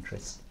much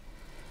interest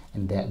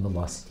in that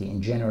velocity.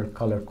 In general,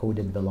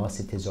 color-coded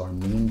velocities are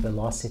mean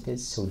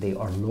velocities, so they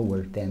are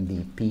lower than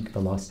the peak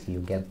velocity you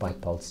get by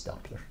pulse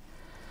Doppler.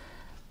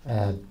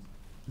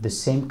 The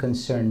same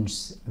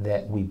concerns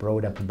that we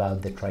brought up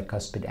about the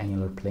tricuspid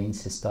annular plane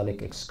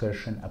systolic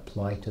excursion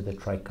apply to the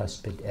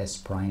tricuspid S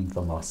prime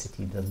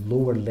velocity. The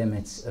lower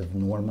limits of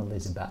normal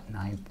is about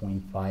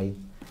 9.5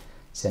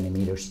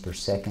 centimeters per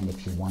second.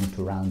 If you want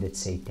to round it,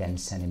 say 10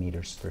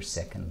 centimeters per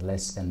second.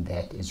 Less than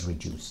that is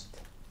reduced.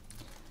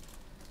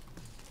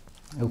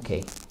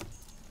 Okay,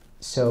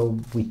 so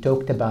we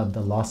talked about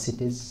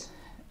velocities.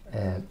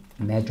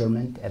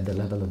 Measurement at the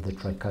level of the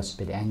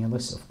tricuspid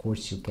annulus. Of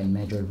course, you can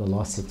measure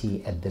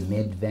velocity at the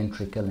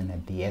mid-ventricle and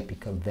at the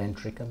apical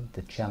ventricle.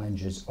 The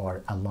challenges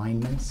are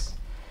alignments.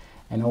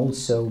 And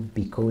also,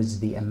 because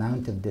the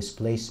amount of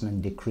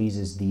displacement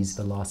decreases, these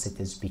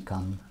velocities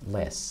become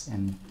less.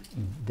 And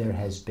there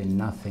has been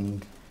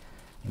nothing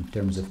in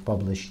terms of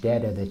published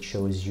data that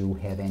shows you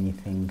have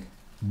anything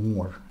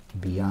more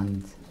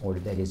beyond or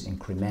that is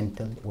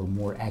incremental or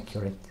more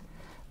accurate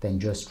than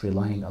just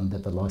relying on the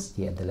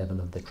velocity at the level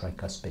of the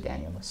tricuspid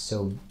annulus.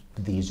 So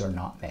these are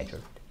not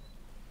measured.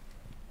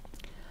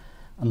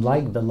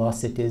 Unlike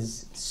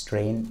velocities,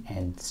 strain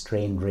and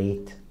strain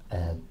rate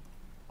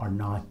are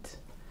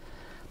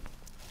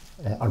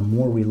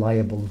more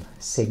reliable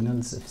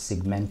signals of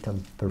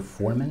segmental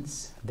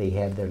performance. They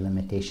have their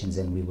limitations,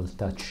 and we will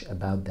touch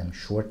about them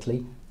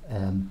shortly.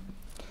 And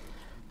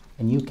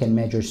you can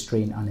measure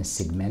strain on a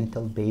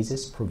segmental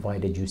basis,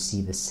 provided you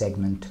see the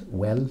segment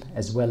well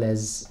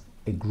as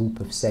a group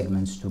of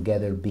segments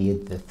together, be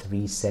it the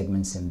 3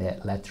 segments in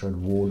that lateral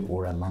wall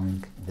or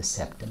along the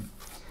septum.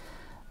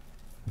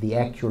 The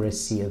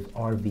accuracy of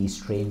RV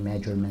strain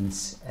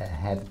measurements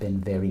have been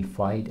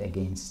verified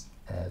against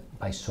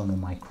by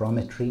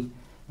sonomicrometry,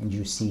 and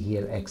you see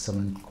here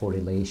excellent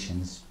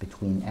correlations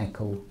between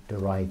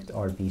echo-derived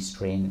RV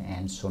strain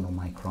and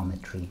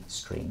sonomicrometry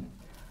strain.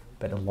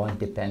 But a lot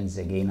depends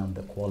again on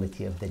the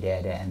quality of the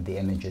data and the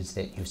images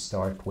that you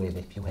start with.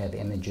 If you have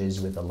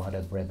images with a lot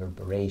of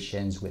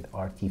reverberations, with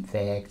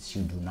artifacts,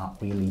 you do not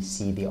really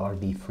see the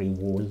RV free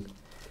wall.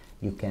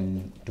 You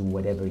can do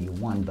whatever you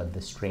want, but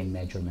the strain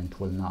measurement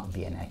will not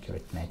be an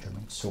accurate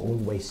measurement. So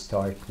always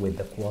start with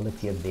the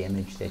quality of the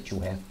image that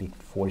you have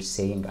before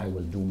saying, I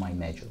will do my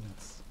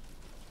measurements.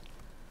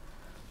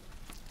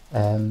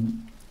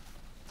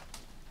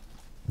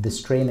 The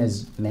strain,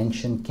 as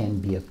mentioned, can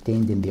be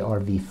obtained in the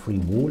RV free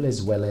wall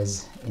as well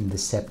as in the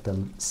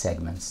septal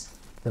segments.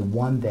 The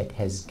one that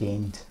has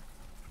gained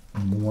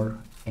more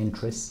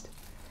interest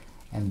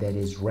and that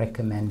is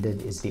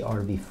recommended is the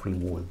RV free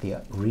wall.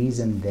 The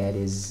reason that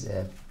is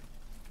a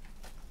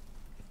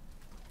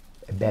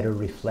better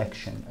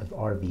reflection of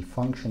RV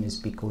function is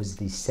because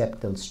the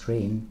septal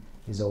strain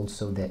is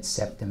also that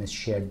septum is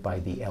shared by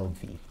the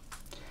LV.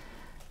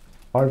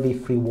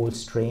 RV free wall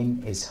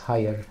strain is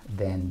higher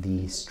than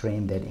the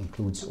strain that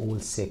includes all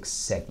 6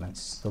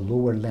 segments. The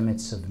lower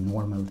limits of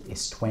normal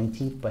is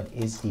 20, but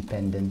is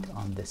dependent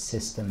on the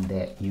system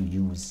that you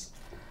use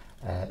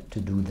to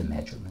do the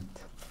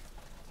measurement.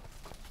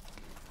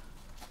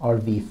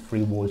 RV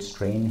free wall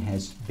strain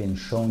has been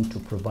shown to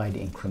provide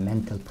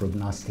incremental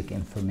prognostic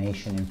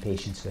information in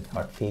patients with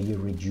heart failure,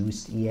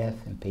 reduced EF,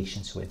 in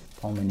patients with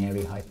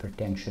pulmonary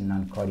hypertension,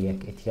 non-cardiac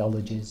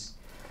etiologies,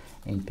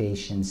 in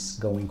patients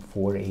going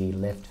for a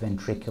left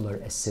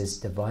ventricular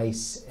assist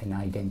device, and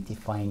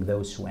identifying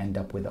those who end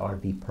up with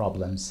RV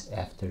problems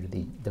after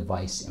the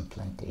device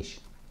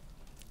implantation.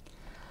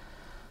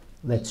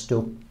 Let's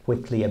talk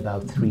quickly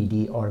about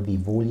 3D RV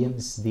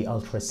volumes. The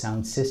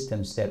ultrasound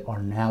systems that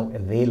are now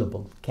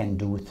available can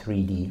do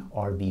 3D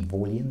RV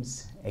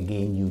volumes.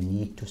 Again, you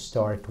need to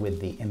start with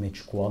the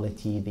image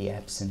quality, the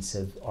absence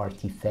of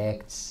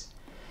artifacts,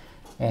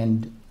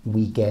 and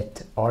we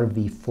get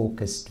RV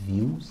focused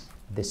views.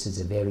 This is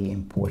a very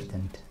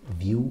important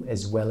view,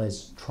 as well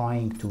as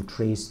trying to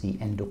trace the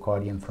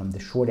endocardium from the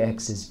short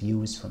axis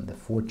views, from the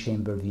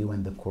 4-chamber view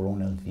and the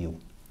coronal view.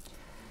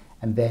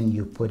 And then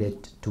you put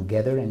it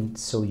together, and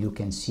so you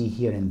can see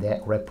here in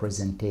that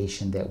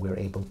representation that we're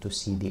able to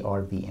see the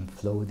RV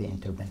inflow, the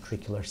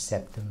interventricular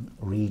septum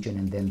region,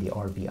 and then the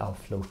RV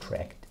outflow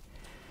tract.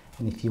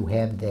 And if you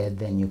have that,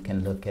 then you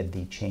can look at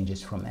the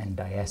changes from end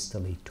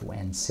diastole to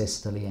end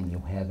systole, and you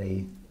have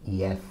a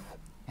EF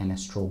and a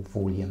stroke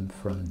volume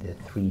from the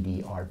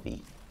 3D RV.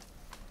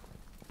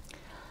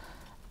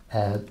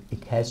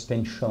 It has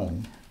been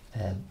shown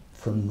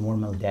from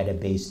normal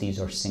database, these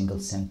are single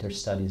center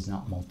studies,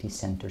 not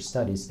multi-center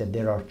studies, that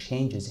there are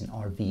changes in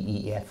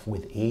RVEF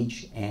with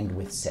age and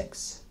with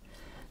sex.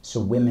 So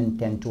women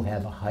tend to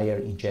have a higher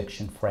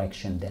ejection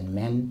fraction than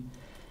men,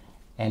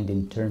 and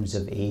in terms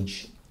of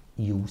age,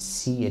 you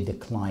see a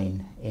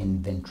decline in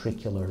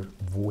ventricular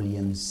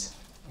volumes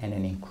and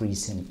an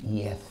increase in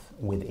EF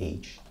with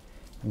age.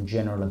 In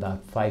general,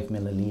 about 5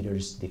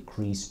 milliliters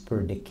decrease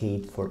per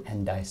decade for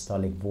end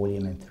diastolic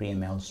volume and 3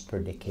 mLs per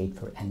decade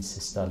for end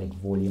systolic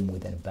volume,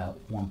 with about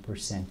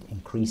 1%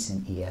 increase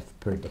in EF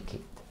per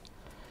decade.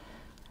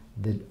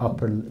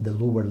 The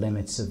lower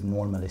limits of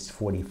normal is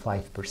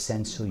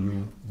 45%, so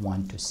you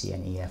want to see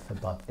an EF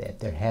above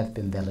that. There have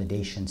been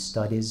validation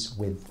studies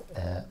with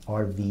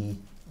RV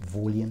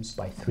volumes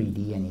by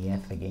 3D and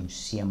EF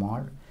against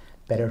CMR.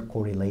 Better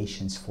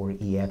correlations for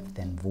EF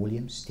than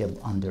volume, still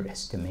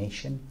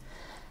underestimation.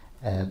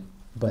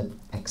 But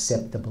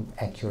acceptable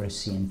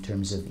accuracy in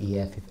terms of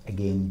EF,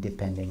 again,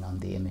 depending on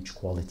the image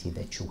quality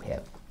that you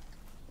have.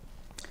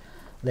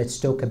 Let's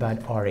talk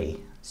about RA.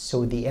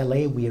 So the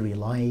LA, we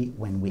rely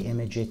when we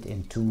image it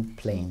in two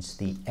planes,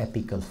 the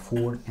apical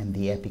 4 and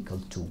the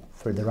apical 2.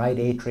 For the right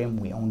atrium,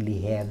 we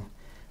only have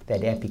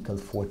that apical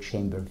 4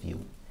 chamber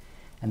view,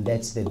 and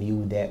that's the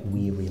view that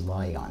we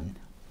rely on.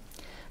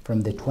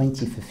 From the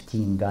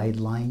 2015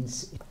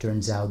 guidelines, it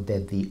turns out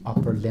that the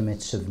upper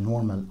limits of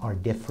normal are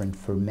different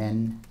for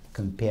men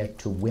compared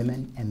to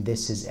women, and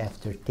this is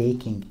after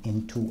taking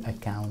into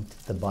account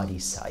the body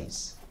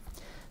size.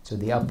 So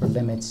the upper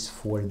limits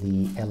for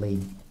the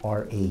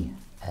LARA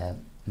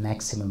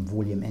maximum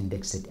volume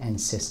index at end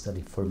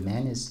systole for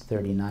men is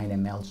 39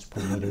 mLs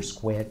per meter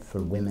squared. For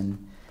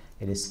women,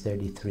 it is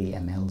 33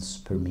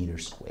 mLs per meter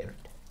squared.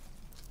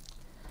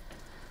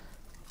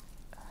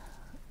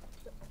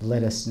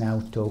 Let us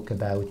now talk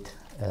about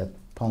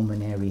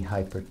pulmonary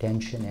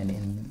hypertension, and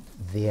in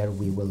there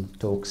we will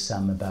talk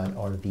some about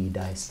RV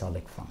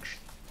diastolic function.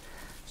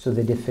 So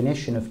the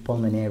definition of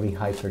pulmonary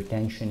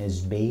hypertension is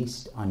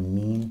based on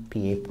mean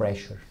PA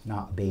pressure,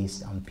 not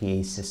based on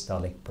PA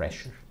systolic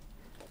pressure,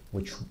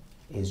 which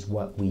is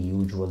what we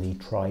usually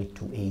try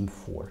to aim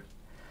for.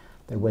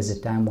 There was a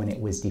time when it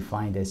was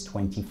defined as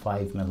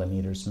 25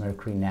 millimeters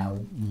mercury. Now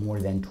more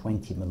than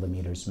 20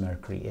 millimeters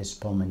mercury is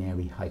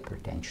pulmonary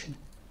hypertension.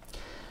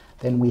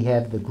 Then we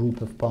have the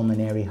group of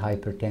pulmonary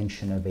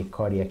hypertension of a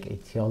cardiac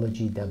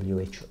etiology,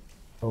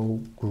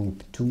 WHO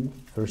group 2,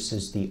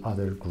 versus the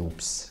other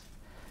groups.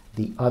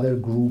 The other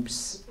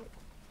groups,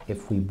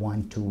 if we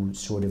want to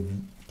sort of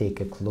take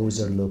a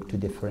closer look to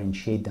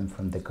differentiate them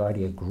from the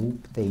cardiac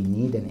group, they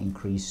need an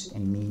increase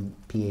in mean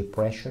PA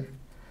pressure,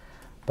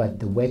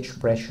 but the wedge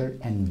pressure,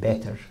 and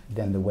better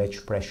than the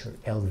wedge pressure,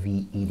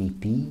 LV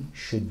EDP,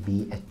 should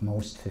be at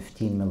most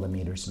 15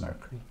 millimeters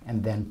mercury.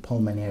 And then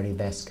pulmonary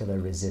vascular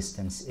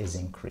resistance is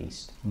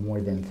increased, more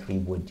than 3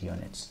 Wood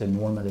units. The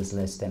normal is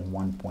less than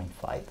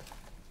 1.5.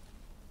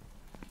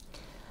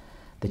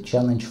 The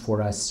challenge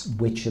for us,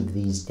 which of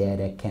these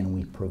data can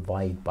we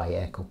provide by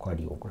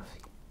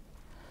echocardiography?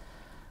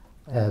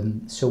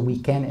 So we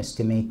can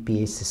estimate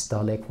PA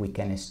systolic, we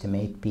can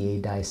estimate PA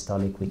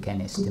diastolic, we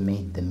can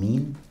estimate the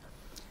mean,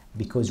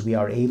 because we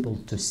are able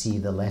to see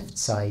the left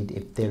side.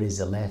 If there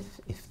is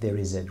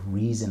a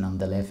reason on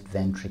the left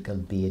ventricle,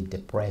 be it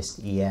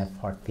depressed EF,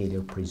 heart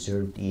failure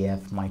preserved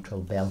EF,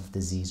 mitral valve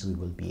disease, we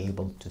will be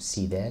able to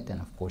see that, and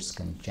of course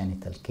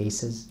congenital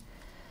cases.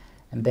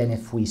 And then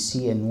if we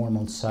see a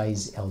normal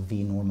size LV,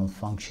 normal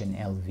function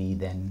LV,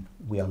 then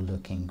we are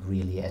looking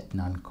really at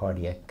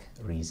non-cardiac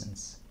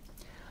reasons.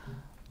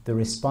 The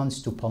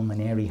response to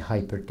pulmonary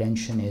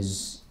hypertension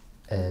is,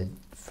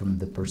 from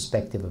the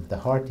perspective of the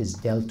heart, is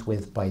dealt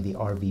with by the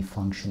RV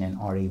function and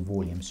RA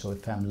volume. So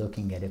if I'm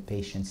looking at a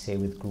patient, say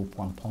with group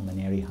 1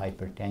 pulmonary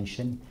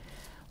hypertension,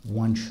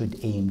 one should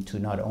aim to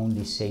not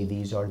only say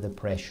these are the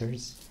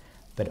pressures,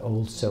 but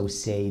also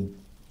say,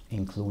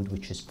 include,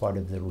 which is part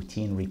of the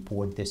routine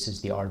report, this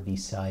is the RV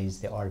size,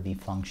 the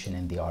RV function,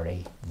 and the RA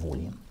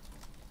volume.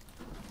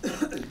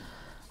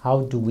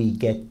 How do we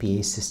get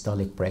PA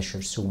systolic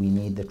pressure? So we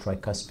need the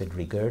tricuspid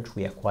regurg.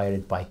 We acquire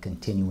it by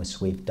continuous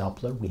wave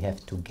Doppler. We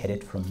have to get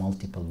it from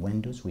multiple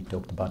windows. We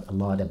talked a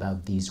lot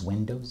about these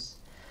windows.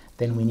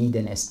 Then we need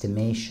an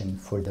estimation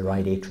for the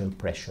right atrial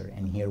pressure.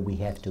 And here we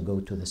have to go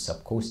to the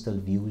subcostal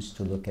views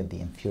to look at the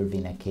inferior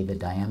vena cava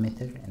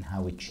diameter and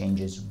how it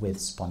changes with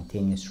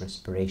spontaneous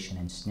respiration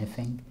and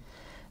sniffing,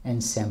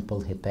 and sample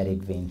hepatic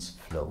veins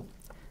flow.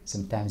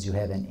 Sometimes you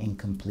have an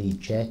incomplete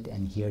jet,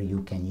 and here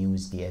you can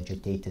use the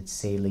agitated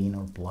saline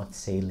or blood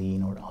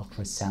saline or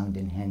ultrasound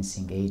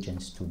enhancing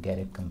agents to get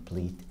a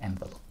complete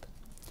envelope.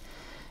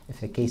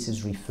 If a case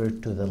is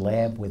referred to the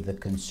lab with the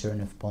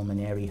concern of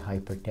pulmonary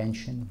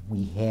hypertension,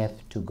 we have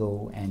to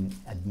go and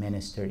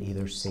administer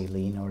either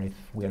saline, or if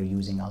we are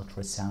using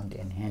ultrasound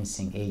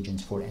enhancing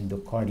agents for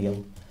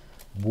endocardial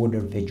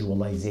border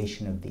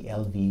visualization of the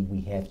LV,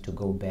 we have to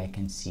go back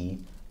and see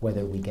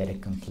whether we get a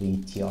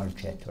complete TR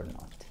jet or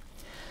not.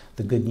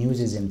 The good news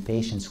is in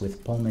patients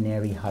with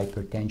pulmonary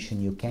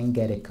hypertension, you can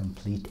get a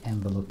complete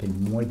envelope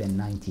in more than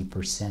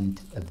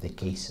 90% of the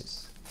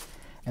cases.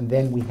 And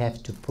then we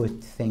have to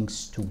put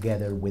things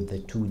together with the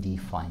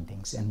 2D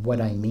findings. And what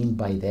I mean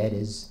by that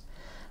is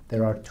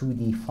there are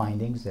 2D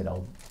findings that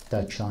I'll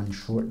touch on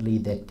shortly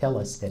that tell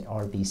us that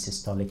RV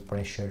systolic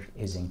pressure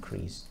is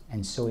increased.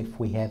 And so if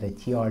we have a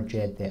TR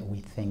jet that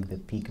we think the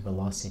peak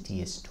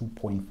velocity is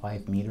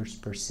 2.5 meters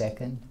per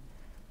second,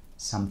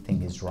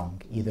 something is wrong.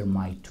 Either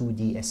my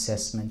 2D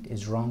assessment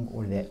is wrong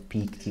or that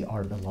peak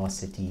TR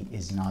velocity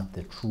is not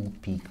the true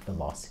peak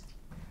velocity.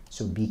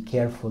 So be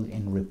careful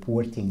in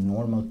reporting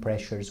normal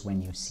pressures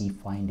when you see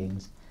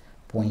findings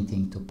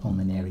pointing to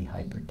pulmonary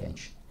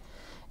hypertension.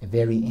 A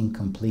very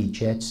incomplete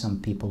jet, some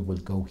people will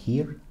go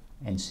here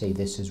and say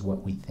this is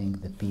what we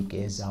think the peak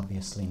is,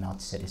 obviously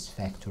not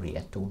satisfactory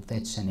at all.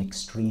 That's an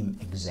extreme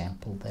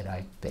example that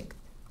I picked.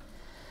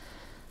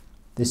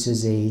 This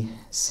is a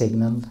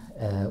signal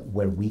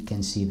where we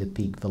can see the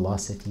peak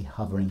velocity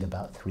hovering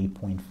about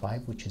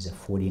 3.5, which is a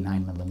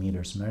 49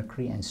 millimeters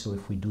mercury. And so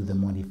if we do the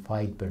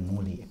modified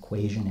Bernoulli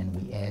equation and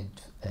we add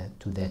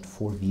to that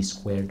 4V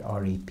squared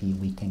RAP,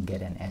 we can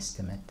get an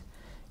estimate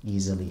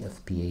easily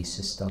of PA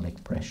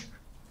systolic pressure.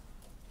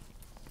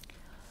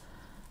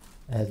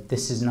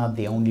 This is not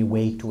the only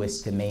way to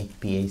estimate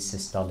PA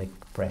systolic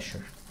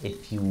pressure.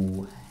 If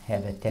you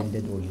have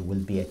attended or you will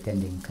be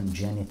attending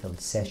congenital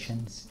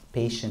sessions,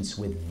 patients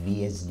with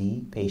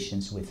VSD,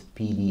 patients with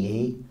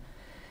PDA,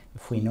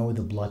 if we know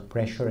the blood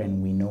pressure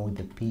and we know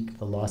the peak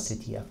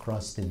velocity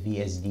across the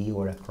VSD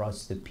or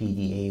across the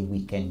PDA,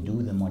 we can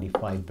do the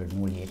modified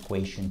Bernoulli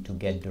equation to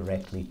get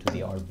directly to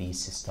the RV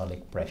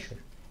systolic pressure.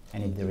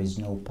 And if there is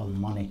no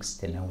pulmonic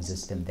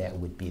stenosis, then that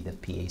would be the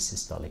PA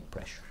systolic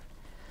pressure.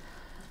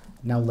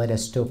 Now let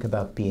us talk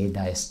about PA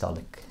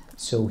diastolic.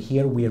 So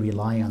here we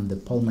rely on the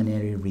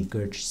pulmonary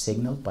regurg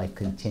signal by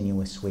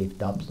continuous wave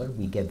Doppler.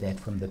 We get that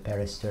from the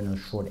parasternal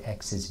short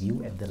axis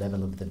view at the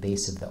level of the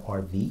base of the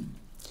RV.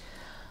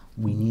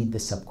 We need the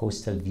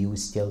subcostal view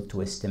still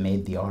to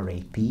estimate the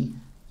RAP.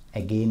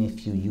 Again,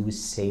 if you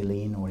use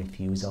saline or if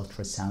you use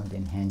ultrasound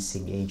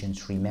enhancing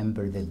agents,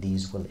 remember that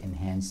these will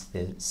enhance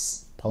the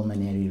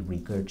pulmonary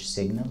regurg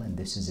signal, and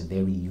this is a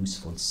very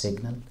useful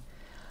signal.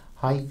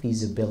 High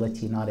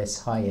feasibility, not as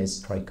high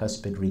as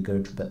tricuspid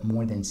regurg, but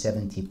more than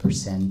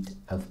 70%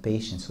 of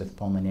patients with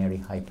pulmonary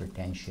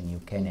hypertension,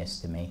 you can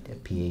estimate a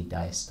PA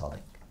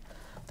diastolic.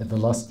 The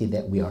velocity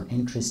that we are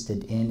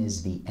interested in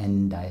is the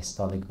end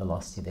diastolic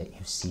velocity that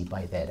you see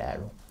by that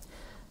arrow.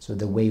 So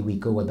the way we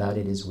go about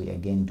it is we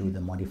again do the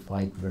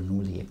modified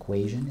Bernoulli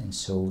equation, and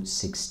so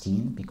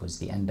 16, because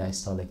the end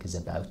diastolic is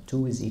about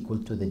 2, is equal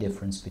to the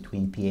difference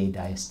between PA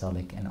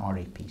diastolic and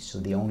RAP. So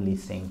the only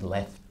thing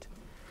left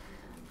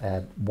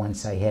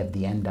once I have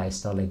the end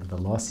diastolic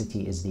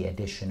velocity is the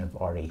addition of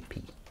RAP.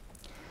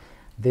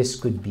 This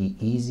could be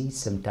easy,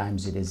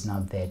 sometimes it is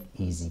not that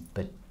easy,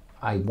 but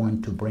I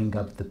want to bring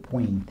up the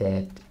point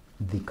that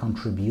the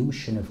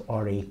contribution of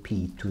RAP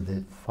to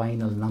the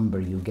final number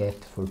you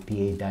get for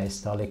PA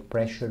diastolic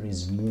pressure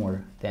is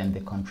more than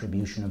the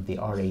contribution of the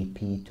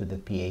RAP to the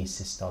PA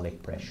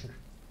systolic pressure.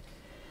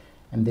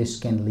 And this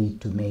can lead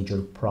to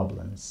major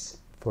problems.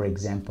 For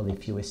example,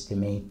 if you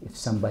estimate, if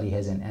somebody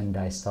has an end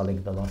diastolic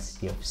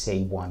velocity of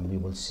say 1, we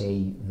will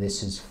say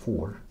this is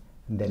 4,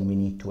 and then we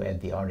need to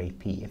add the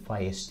RAP. If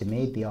I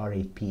estimate the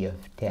RAP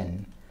of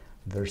 10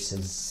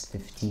 versus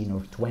 15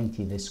 or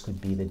 20, this could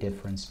be the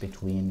difference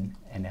between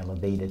an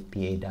elevated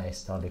PA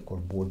diastolic or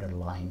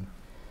borderline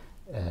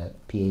PA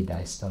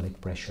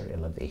diastolic pressure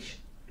elevation.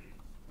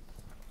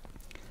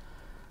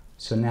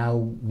 So now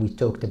we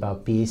talked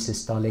about PA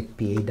systolic,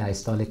 PA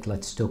diastolic,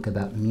 let's talk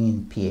about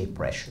mean PA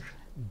pressure.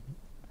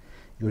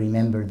 You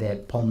remember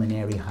that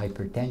pulmonary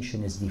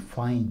hypertension is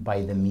defined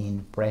by the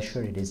mean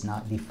pressure. It is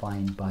not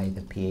defined by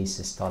the PA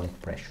systolic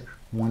pressure.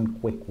 One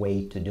quick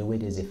way to do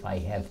it is if I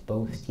have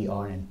both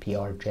TR and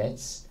PR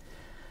jets,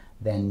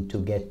 then to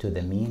get to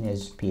the mean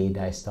is PA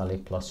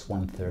diastolic plus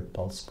 1/3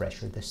 pulse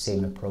pressure. The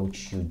same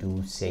approach you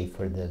do, say,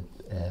 for the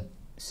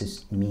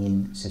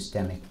mean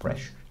systemic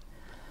pressure.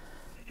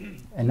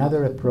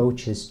 Another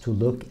approach is to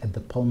look at the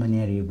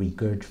pulmonary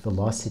regurg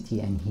velocity,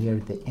 and here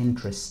the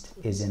interest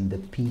is in the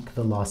peak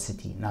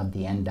velocity, not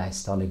the end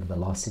diastolic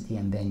velocity,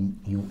 and then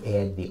you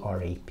add the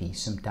RAP.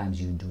 Sometimes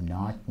you do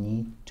not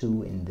need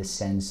to, in the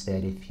sense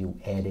that if you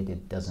add it,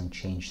 it doesn't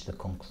change the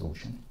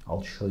conclusion.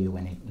 I'll show you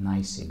a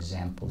nice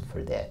example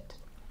for that.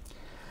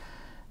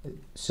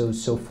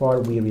 So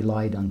far we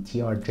relied on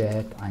TR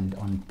jet and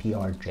on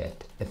PR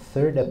jet. A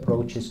third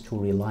approach is to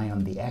rely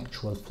on the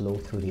actual flow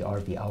through the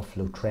RV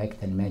outflow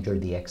tract and measure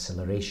the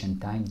acceleration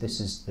time.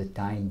 This is the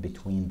time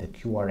between the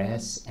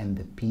QRS and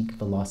the peak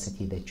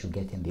velocity that you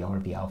get in the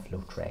RV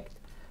outflow tract.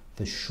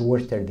 The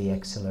shorter the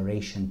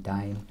acceleration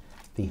time,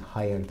 the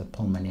higher the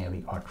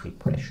pulmonary artery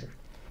pressure.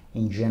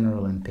 In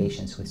general, in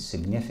patients with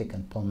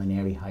significant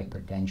pulmonary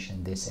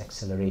hypertension, this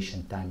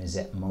acceleration time is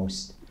at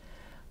most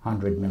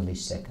 100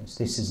 milliseconds.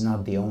 This is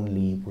not the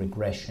only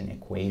regression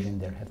equation.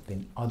 There have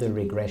been other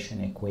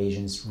regression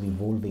equations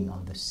revolving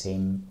on the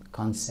same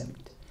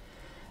concept.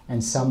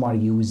 And some are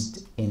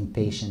used in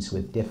patients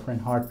with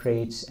different heart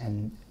rates,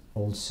 and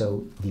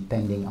also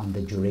depending on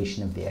the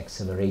duration of the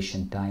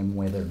acceleration time,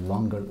 whether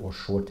longer or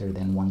shorter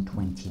than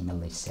 120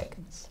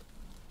 milliseconds.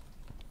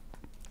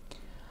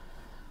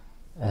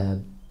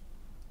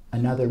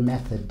 Another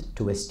method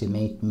to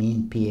estimate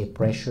mean PA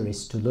pressure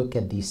is to look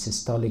at the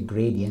systolic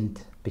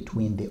gradient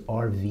between the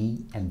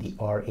RV and the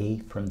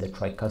RA from the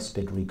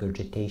tricuspid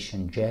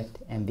regurgitation jet,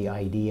 and the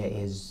idea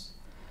is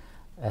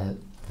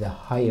the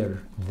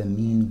higher the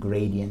mean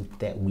gradient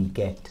that we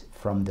get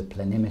from the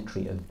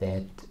planimetry of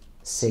that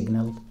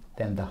signal,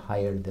 then the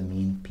higher the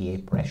mean PA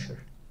pressure.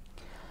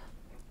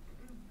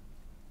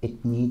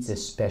 It needs a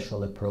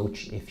special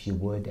approach, if you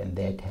would, and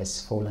that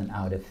has fallen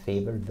out of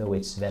favor, though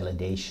its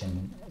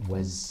validation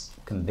was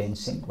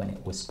convincing when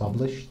it was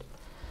published.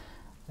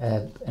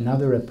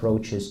 Another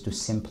approach is to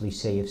simply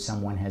say if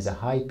someone has a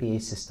high PA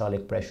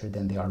systolic pressure,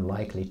 then they are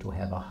likely to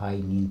have a high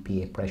mean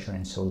PA pressure,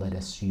 and so let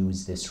us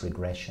use this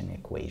regression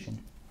equation.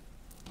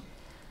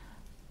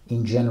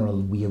 In general,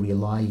 we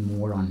rely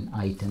more on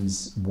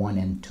items 1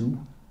 and 2,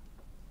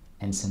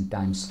 and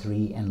sometimes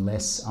 3, and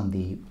less on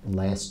the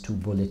last 2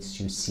 bullets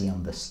you see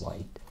on the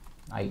slide.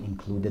 I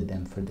included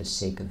them for the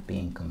sake of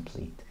being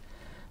complete.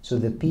 So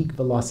the peak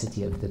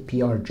velocity of the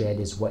PR jet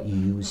is what you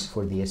use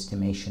for the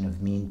estimation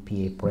of mean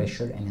PA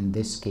pressure, and in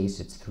this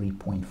case it's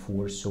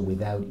 3.4, so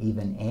without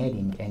even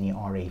adding any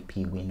RAP,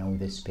 we know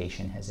this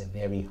patient has a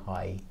very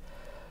high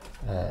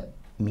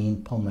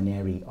mean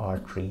pulmonary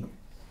artery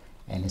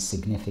and a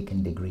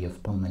significant degree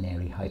of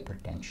pulmonary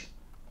hypertension.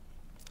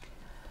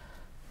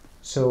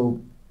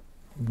 So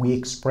we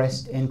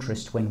expressed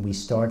interest when we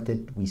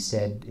started. We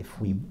said if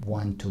we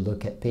want to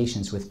look at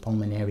patients with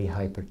pulmonary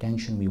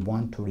hypertension, we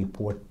want to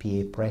report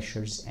PA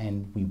pressures,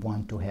 and we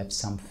want to have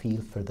some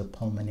feel for the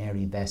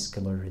pulmonary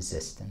vascular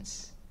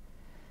resistance.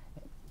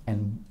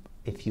 And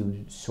if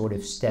you sort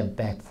of step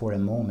back for a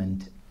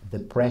moment, the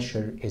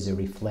pressure is a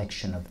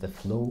reflection of the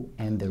flow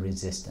and the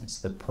resistance,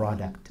 the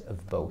product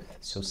of both.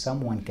 So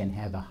someone can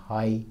have a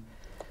high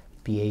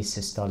PA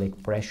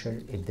systolic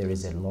pressure if there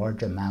is a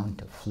large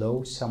amount of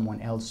flow.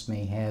 Someone else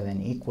may have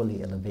an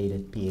equally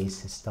elevated PA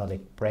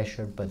systolic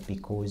pressure, but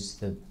because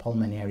the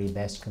pulmonary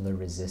vascular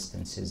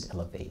resistance is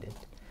elevated.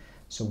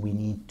 So we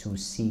need to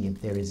see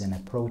if there is an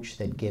approach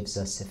that gives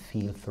us a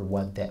feel for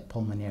what that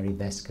pulmonary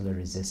vascular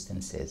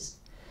resistance is.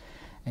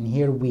 And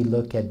here we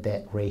look at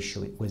that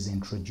ratio. It was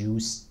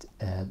introduced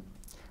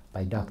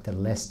by Dr.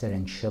 Lester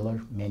and Schiller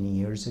many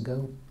years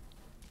ago.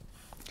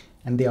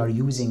 And they are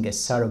using a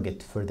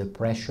surrogate for the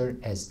pressure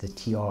as the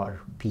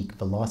TR peak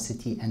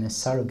velocity, and a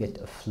surrogate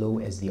of flow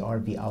as the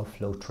RV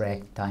outflow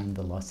tract time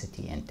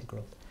velocity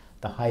integral.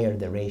 The higher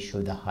the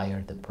ratio, the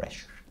higher the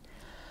pressure.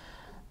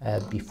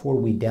 Before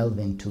we delve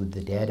into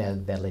the data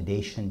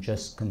validation,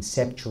 just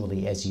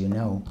conceptually, as you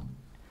know,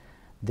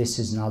 this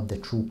is not the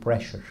true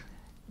pressure.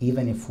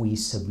 Even if we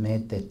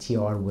submit that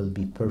TR will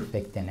be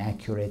perfect and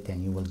accurate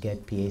and you will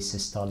get PA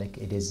systolic,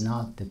 it is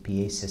not the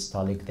PA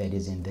systolic that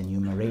is in the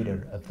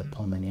numerator of the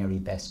pulmonary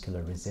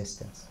vascular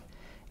resistance.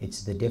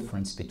 It's the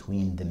difference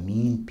between the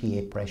mean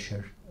PA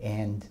pressure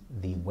and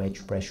the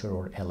wedge pressure,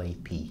 or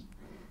LAP.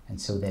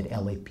 And so that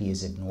LAP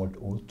is ignored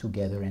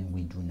altogether, and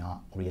we do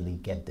not really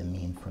get the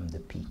mean from the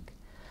peak.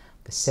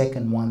 The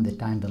second one, the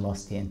time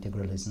velocity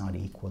integral, is not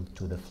equal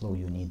to the flow.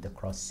 You need the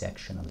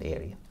cross-sectional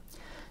area.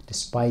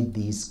 Despite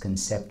these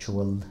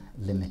conceptual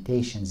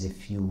limitations,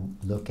 if you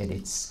look at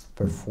its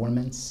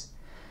performance,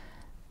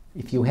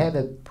 if you have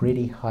a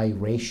pretty high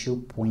ratio,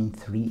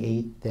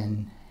 0.38,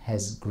 then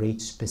has great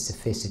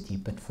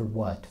specificity. But for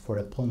what? For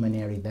a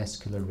pulmonary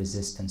vascular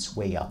resistance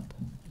way up,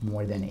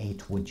 more than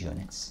 8 Wood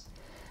units.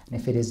 And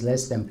if it is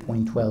less than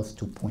 0.12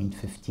 to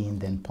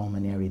 0.15, then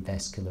pulmonary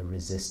vascular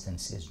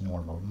resistance is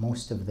normal.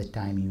 Most of the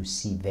time you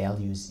see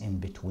values in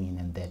between,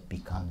 and that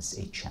becomes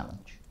a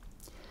challenge.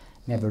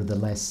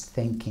 Nevertheless,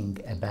 thinking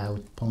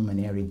about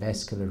pulmonary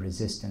vascular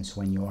resistance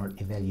when you are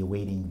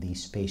evaluating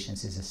these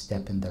patients is a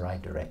step in the right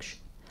direction.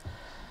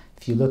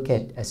 If you look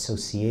at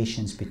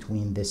associations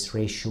between this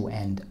ratio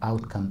and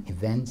outcome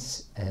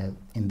events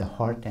in the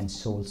Heart and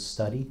Soul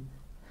study,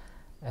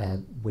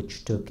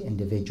 which took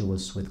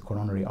individuals with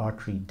coronary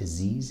artery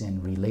disease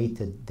and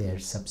related their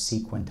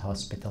subsequent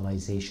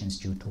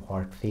hospitalizations due to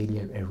heart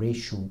failure, a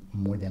ratio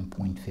more than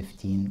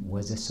 0.15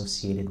 was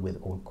associated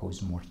with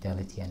all-cause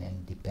mortality and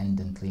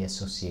independently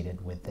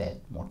associated with that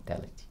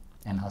mortality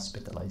and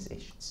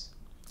hospitalizations.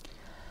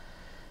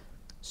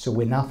 So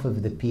enough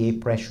of the PA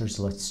pressures,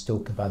 let's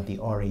talk about the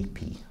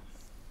RAP.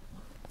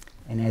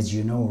 And as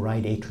you know,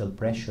 right atrial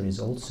pressure is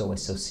also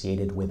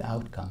associated with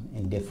outcome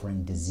in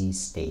different disease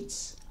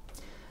states.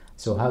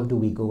 So how do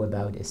we go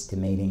about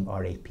estimating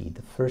RAP?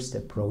 The first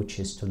approach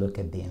is to look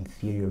at the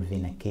inferior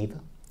vena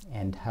cava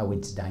and how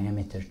its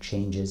diameter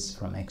changes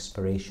from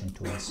expiration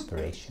to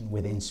inspiration.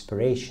 With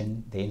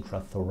inspiration, the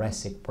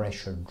intrathoracic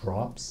pressure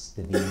drops,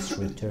 the venous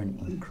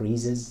return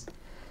increases,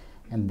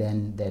 and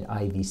then that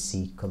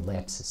IVC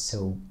collapses.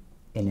 So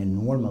in a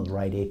normal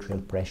right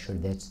atrial pressure,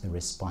 that's the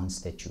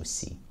response that you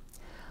see.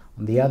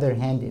 On the other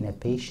hand, in a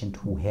patient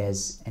who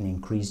has an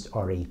increased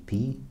RAP,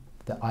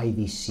 the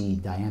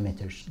IVC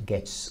diameter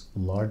gets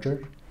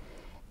larger,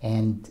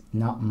 and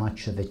not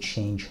much of a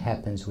change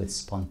happens with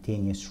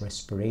spontaneous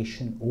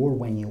respiration or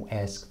when you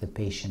ask the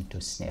patient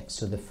to sniff.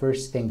 So the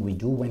first thing we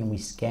do when we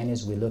scan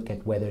is we look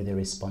at whether there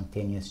is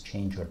spontaneous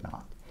change or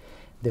not.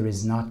 If there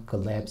is not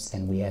collapse,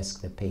 then we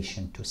ask the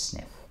patient to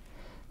sniff.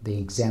 The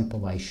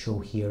example I show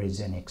here is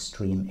an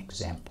extreme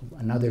example.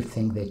 Another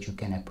thing that you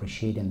can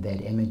appreciate in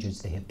that image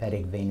is the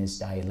hepatic vein is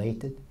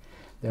dilated.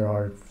 There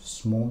are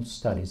small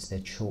studies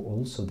that show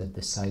also that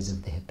the size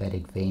of the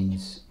hepatic vein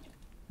is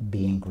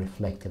being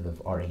reflective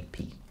of RAP.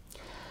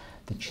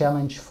 The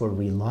challenge for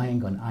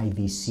relying on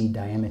IVC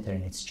diameter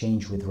and its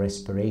change with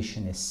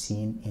respiration is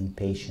seen in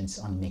patients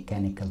on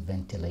mechanical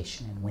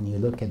ventilation. And when you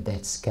look at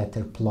that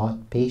scatter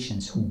plot,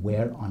 patients who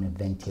were on a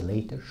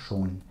ventilator,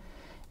 shown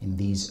in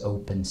these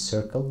open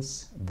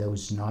circles,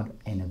 those not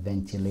in a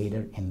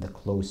ventilator in the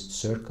closed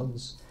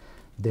circles,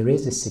 there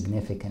is a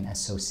significant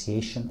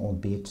association,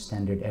 albeit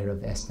standard error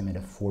of estimate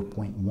of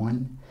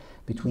 4.1,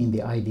 between the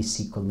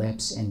IVC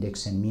collapse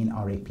index and mean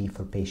RAP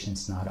for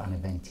patients not on a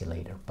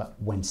ventilator. But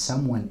when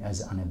someone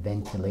is on a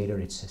ventilator,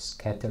 it's a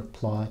scatter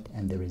plot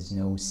and there is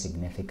no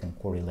significant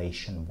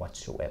correlation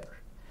whatsoever.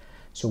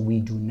 So we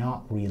do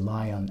not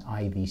rely on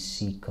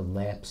IVC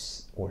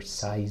collapse or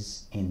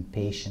size in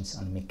patients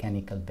on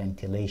mechanical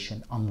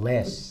ventilation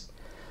unless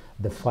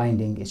the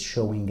finding is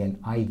showing an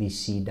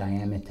IVC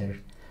diameter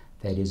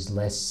that is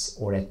less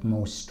or at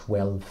most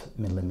 12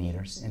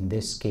 millimeters. In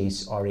this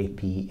case,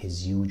 RAP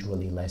is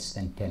usually less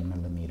than 10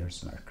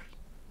 millimeters mercury.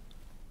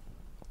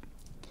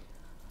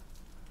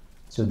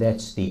 So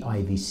that's the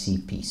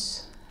IVC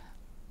piece.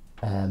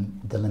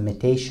 The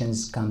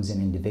limitations comes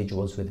in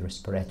individuals with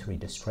respiratory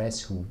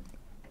distress who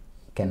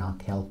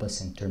cannot help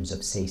us in terms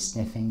of, say,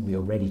 sniffing. We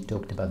already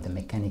talked about the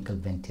mechanical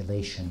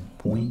ventilation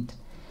point.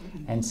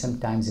 And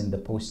sometimes in the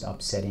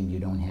post-op setting, you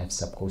don't have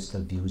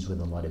subcostal views with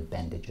a lot of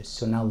bandages.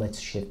 So now let's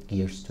shift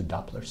gears to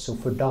Doppler. So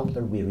for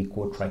Doppler, we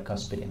record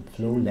tricuspid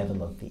inflow,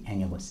 level of the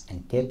annulus,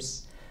 and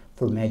tips.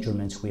 For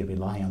measurements, we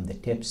rely on the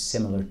tips.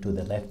 Similar to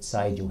the left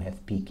side, you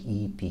have peak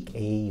E, peak A.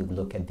 You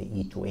look at the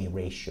E to A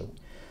ratio.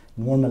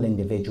 Normal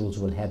individuals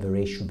will have a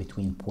ratio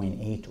between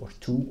 0.8 or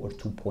 2 or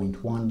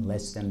 2.1.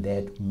 Less than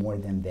that, more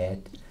than that,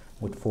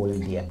 would fall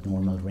in the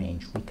abnormal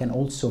range. We can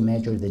also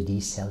measure the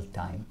D-cell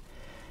time.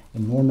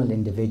 In normal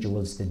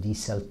individuals, the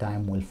D-cell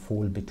time will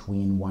fall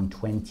between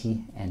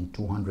 120 and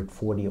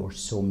 240 or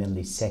so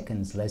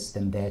milliseconds. Less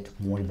than that,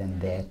 more than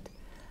that,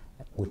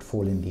 would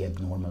fall in the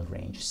abnormal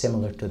range.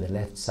 Similar to the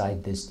left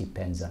side, this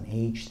depends on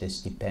age,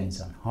 this depends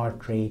on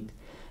heart rate.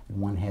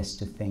 One has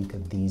to think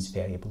of these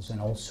variables,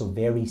 and also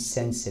very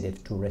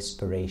sensitive to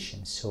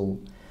respiration. So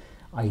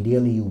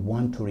ideally you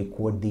want to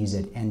record these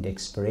at end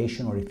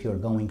expiration, or if you're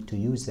going to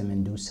use them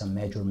and do some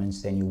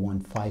measurements, then you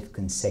want 5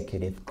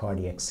 consecutive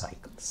cardiac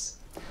cycles.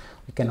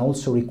 We can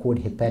also record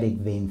hepatic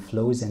vein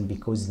flows, and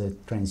because the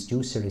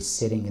transducer is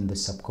sitting in the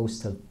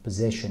subcostal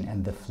position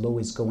and the flow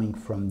is going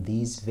from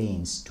these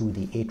veins to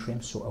the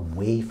atrium, so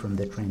away from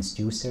the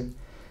transducer,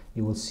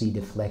 you will see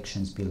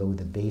deflections below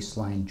the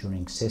baseline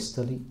during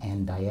systole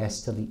and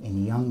diastole.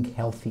 In young,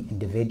 healthy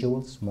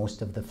individuals,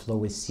 most of the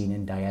flow is seen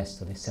in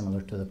diastole,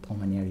 similar to the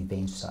pulmonary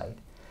vein side.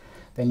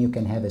 Then you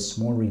can have a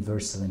small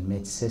reversal in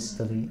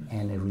mid-systole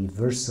and a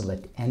reversal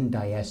at end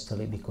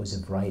diastole because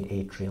of right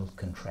atrial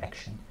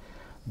contraction.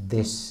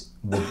 This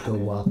would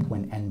go up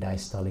when end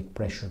diastolic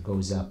pressure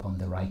goes up on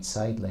the right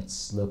side.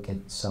 Let's look at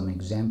some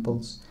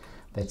examples.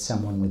 That's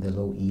someone with a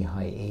low E,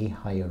 high A,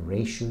 higher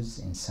ratios,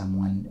 and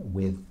someone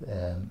with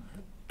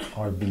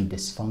RV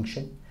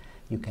dysfunction.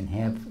 You can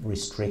have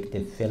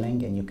restrictive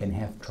filling, and you can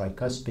have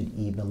tricuspid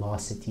E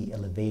velocity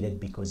elevated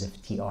because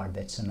of TR.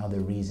 That's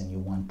another reason you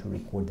want to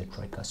record the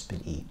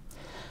tricuspid E.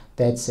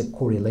 That's a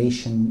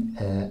correlation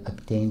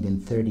obtained in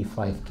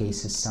 35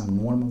 cases,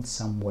 some normal,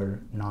 some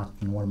were not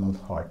normal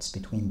hearts,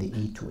 between the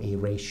E to A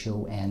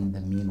ratio and the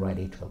mean right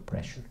atrial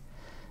pressure.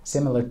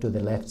 Similar to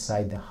the left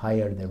side, the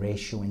higher the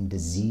ratio in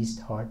diseased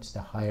hearts, the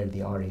higher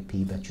the RAP,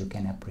 but you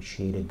can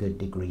appreciate a good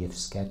degree of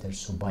scatter,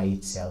 so by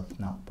itself,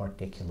 not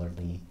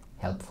particularly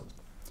helpful.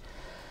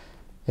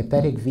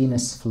 Hepatic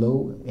venous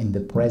flow in the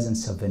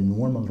presence of a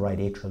normal right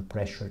atrial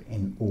pressure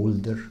in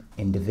older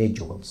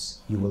individuals.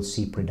 You will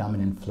see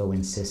predominant flow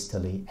in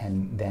systole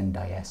and then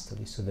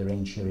diastole. So the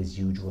range here is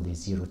usually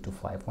 0 to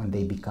 5. When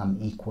they become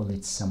equal,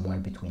 it's somewhere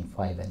between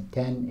 5 and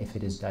 10. If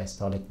it is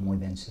diastolic more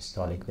than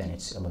systolic, then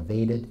it's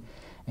elevated.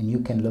 And you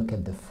can look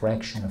at the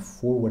fraction of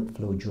forward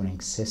flow during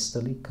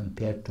systole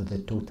compared to the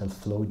total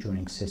flow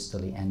during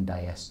systole and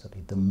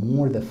diastole. The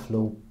more the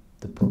flow,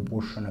 the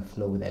proportion of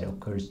flow that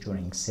occurs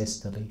during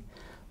systole,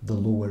 the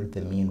lower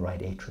the mean right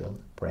atrial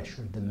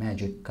pressure. The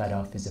magic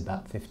cutoff is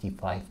about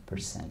 55%.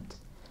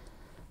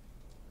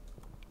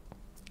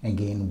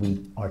 Again,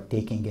 we are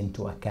taking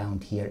into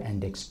account here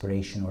end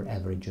expiration or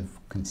average of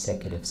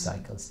consecutive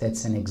cycles.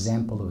 That's an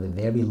example of a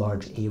very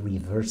large A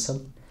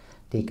reversal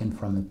taken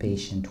from a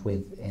patient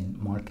with a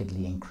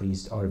markedly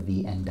increased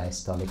RV and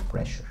diastolic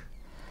pressure.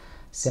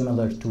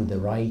 Similar to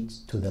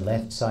the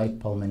left side,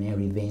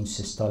 pulmonary vein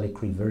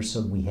systolic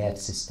reversal, we have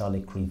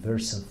systolic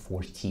reversal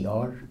for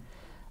TR,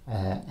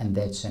 and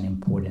that's an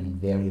important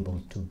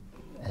variable to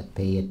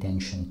pay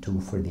attention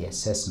to for the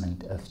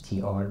assessment of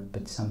TR,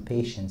 but some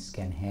patients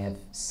can have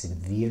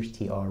severe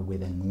TR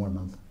with a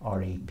normal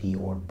RAP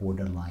or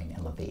borderline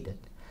elevated.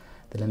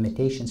 The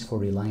limitations for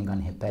relying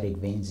on hepatic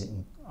veins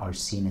are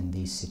seen in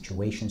these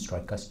situations: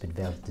 tricuspid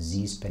valve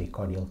disease,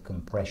 pericardial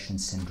compression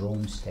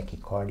syndromes,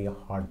 tachycardia,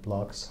 heart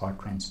blocks, heart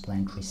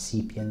transplant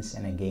recipients,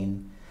 and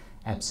again,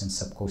 absent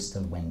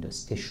subcostal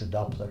windows. Tissue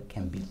Doppler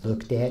can be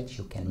looked at.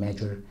 You can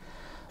measure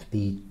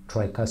the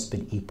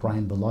tricuspid E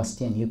prime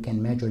velocity, and you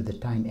can measure the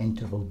time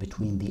interval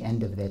between the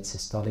end of that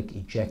systolic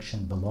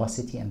ejection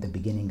velocity and the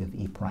beginning of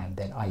E prime,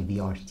 that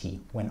IVRT.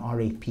 When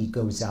RAP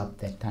goes up,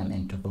 that time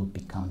interval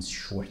becomes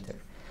shorter.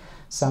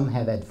 Some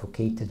have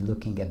advocated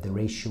looking at the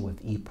ratio of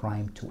E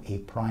prime to A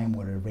prime,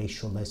 where a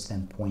ratio less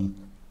than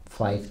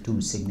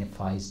 0.52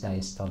 signifies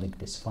diastolic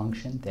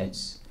dysfunction.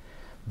 That's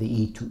the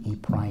E to E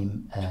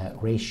prime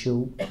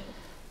ratio.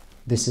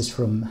 This is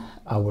from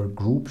our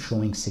group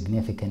showing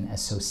significant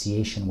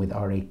association with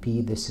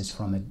RAP. This is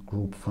from a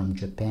group from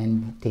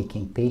Japan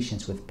taking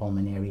patients with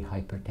pulmonary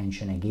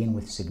hypertension, again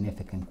with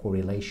significant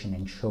correlation,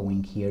 and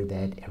showing here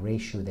that a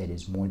ratio that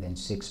is more than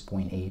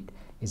 6.8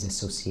 is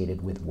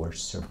associated with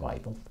worse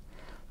survival.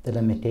 The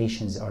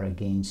limitations are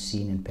again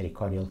seen in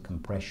pericardial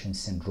compression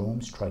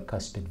syndromes,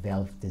 tricuspid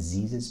valve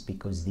diseases,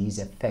 because these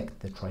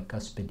affect the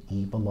tricuspid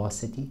E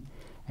velocity,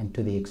 and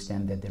to the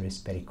extent that there is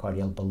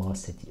pericardial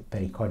velocity,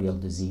 pericardial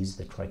disease,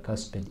 the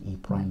tricuspid E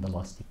prime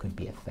velocity could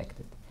be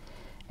affected.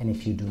 And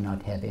if you do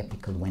not have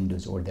apical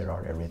windows or there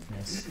are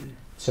arrhythmias.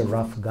 It's a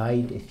rough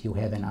guide. If you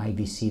have an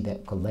IVC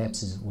that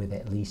collapses with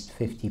at least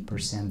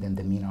 50%, then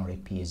the mean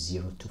RAP is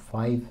 0 to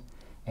 5,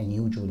 and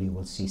usually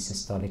we'll see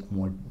systolic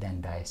more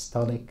than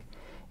diastolic.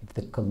 If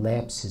the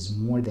collapse is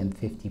more than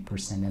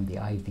 50% and the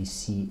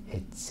IVC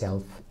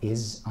itself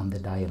is on the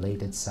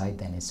dilated side,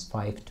 then it's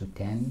 5 to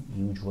 10,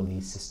 usually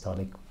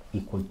systolic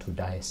equal to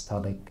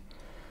diastolic.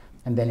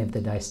 And then if the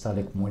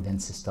diastolic more than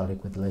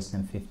systolic with less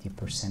than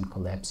 50%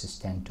 collapse is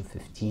 10 to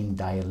 15,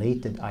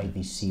 dilated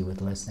IVC with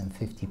less than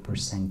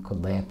 50%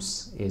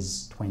 collapse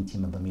is 20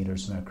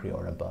 millimeters mercury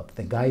or above.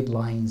 The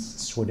guidelines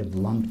sort of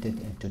lumped it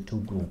into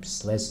two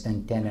groups, less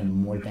than 10 and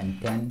more than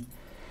 10.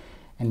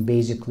 And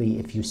basically,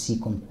 if you see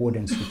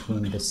concordance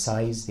between the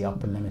size, the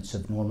upper limits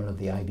of normal of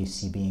the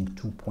IVC being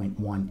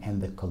 2.1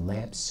 and the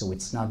collapse, so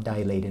it's not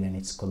dilated and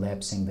it's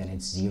collapsing, then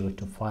it's 0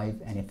 to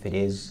 5. And if it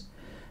is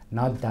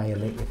not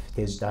dilated, if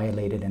it is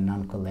dilated and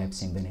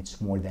non-collapsing, then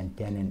it's more than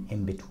 10, and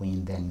in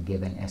between, then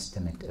give an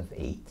estimate of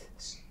 8,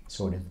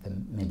 sort of the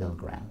middle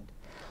ground.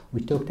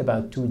 We talked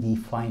about 2D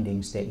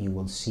findings that you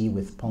will see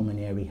with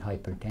pulmonary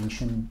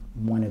hypertension.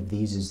 One of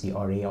these is the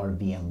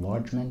RARB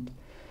enlargement.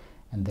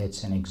 And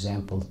that's an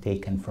example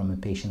taken from a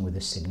patient with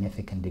a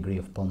significant degree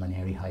of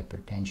pulmonary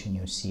hypertension.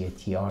 You see a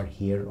TR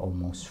here,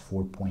 almost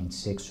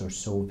 4.6 or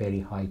so, very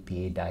high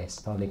PA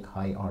diastolic,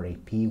 high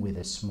RAP with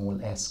a small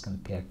s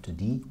compared to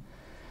D.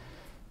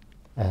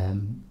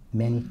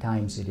 Many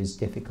times it is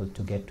difficult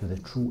to get to the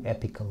true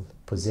apical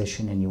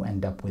position, and you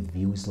end up with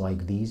views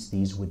like these.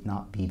 These would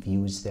not be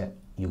views that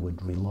you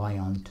would rely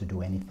on to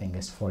do anything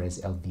as far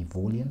as LV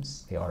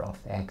volumes. They are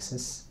off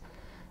axis.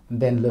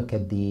 Then look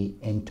at the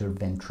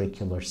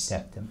interventricular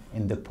septum.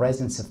 In the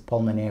presence of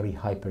pulmonary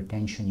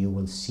hypertension, you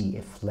will see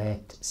a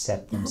flat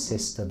septum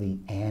systole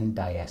and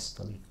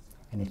diastole.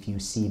 And if you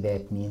see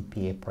that mean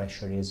PA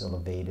pressure is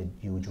elevated,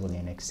 usually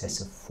in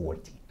excess of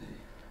 40.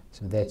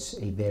 So that's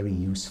a very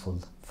useful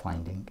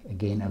finding.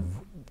 Again, of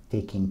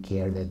taking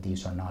care that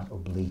these are not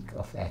oblique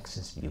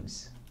off-axis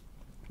views.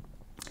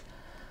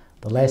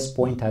 The last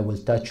point I will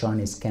touch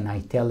on is, can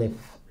I tell if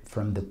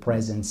from the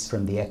presence,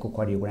 from the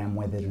echocardiogram,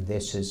 whether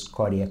this is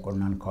cardiac or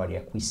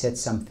non-cardiac? We said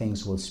some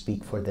things will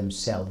speak for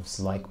themselves,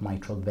 like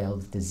mitral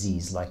valve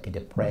disease, like a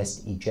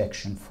depressed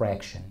ejection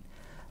fraction,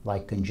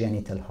 like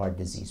congenital heart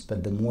disease.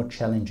 But the more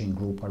challenging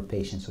group are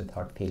patients with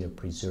heart failure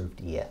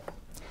preserved EF.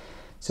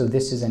 So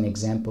this is an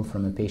example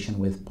from a patient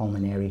with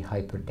pulmonary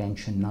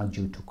hypertension, not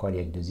due to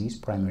cardiac disease,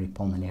 primary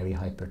pulmonary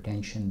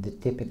hypertension.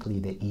 Typically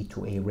the E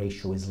to A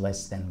ratio is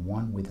less than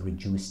 1 with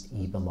reduced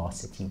E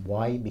velocity.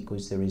 Why?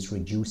 Because there is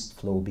reduced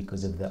flow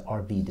because of the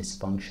RV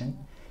dysfunction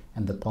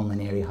and the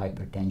pulmonary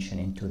hypertension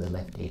into the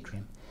left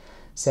atrium.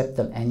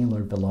 Septal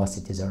annular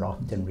velocities are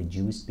often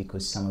reduced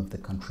because some of the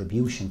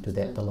contribution to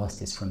that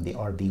velocity is from the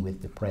RV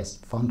with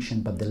depressed function,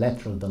 but the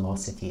lateral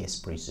velocity is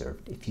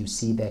preserved. If you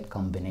see that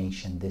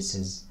combination, this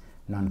is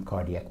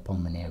non-cardiac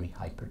pulmonary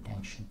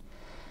hypertension.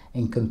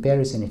 In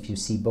comparison, if you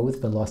see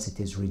both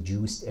velocities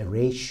reduced, a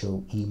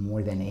ratio E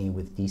more than A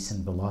with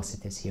decent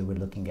velocities, here we're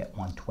looking at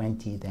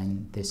 120,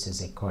 then this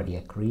is a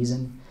cardiac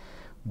reason.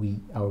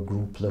 Our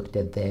group looked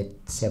at that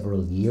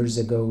several years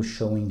ago,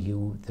 showing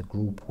you the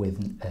group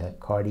with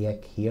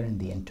cardiac here in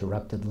the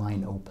interrupted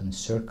line, open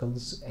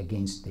circles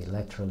against the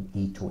lateral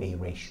E to A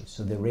ratio.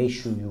 So the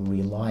ratio you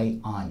rely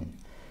on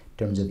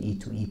in terms of E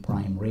to E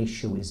prime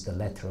ratio is the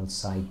lateral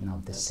side,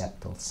 not the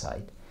septal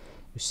side.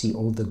 You see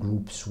all the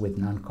groups with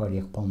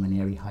non-cardiac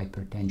pulmonary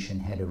hypertension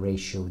had a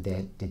ratio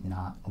that did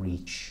not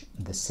reach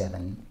the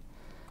 7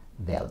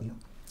 value.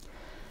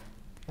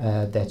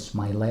 That's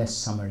my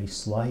last summary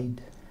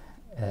slide.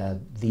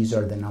 These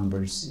are the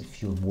numbers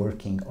if you're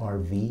working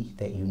RV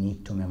that you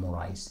need to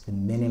memorize. The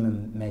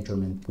minimum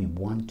measurement we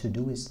want to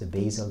do is the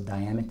basal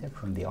diameter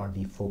from the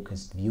RV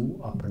focused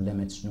view, upper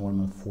limits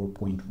normal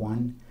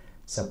 4.1,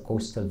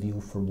 subcostal view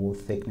for wall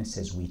thickness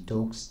as we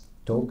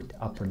talked,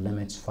 upper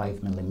limits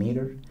 5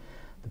 millimeter.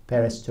 The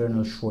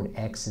parasternal short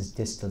axis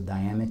distal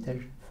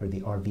diameter for the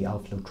RV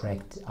outflow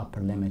tract, upper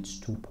limits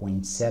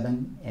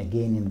 2.7.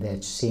 Again, in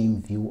that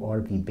same view,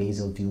 RV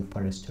basal view,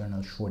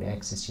 parasternal short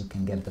axis, you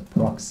can get the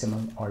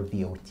proximal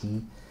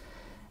RVOT,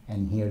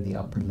 and here the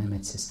upper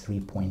limits is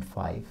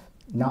 3.5.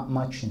 Not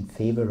much in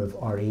favor of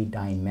RA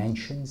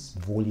dimensions.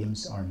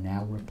 Volumes are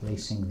now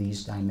replacing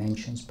these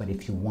dimensions, but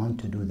if you want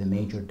to do the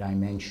major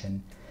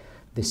dimension,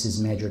 this is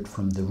measured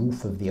from the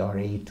roof of the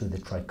RA to the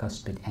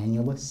tricuspid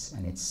annulus,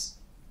 and it's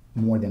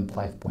more than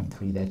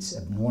 5.3. That's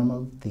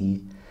abnormal.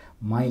 The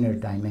minor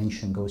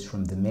dimension goes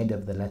from the mid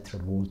of the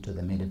lateral wall to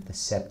the mid of the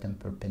septum,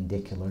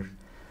 perpendicular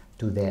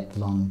to that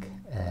lung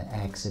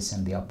axis,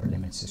 and the upper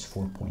limits is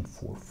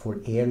 4.4. For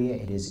area,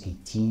 it is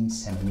 18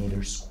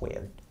 centimeters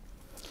squared.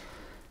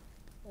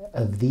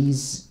 Of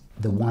these,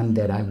 the one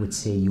that I would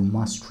say you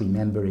must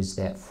remember is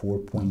that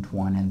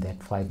 4.1 and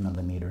that 5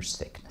 millimeters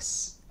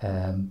thickness.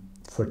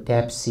 For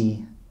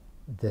TAPSE,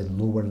 the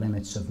lower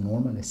limits of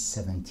normal is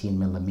 17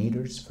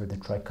 millimeters for the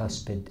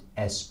tricuspid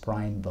S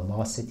prime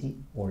velocity,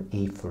 or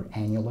A for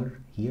annular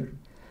here.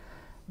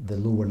 The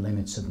lower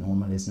limits of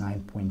normal is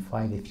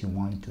 9.5. If you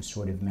want to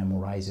sort of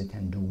memorize it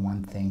and do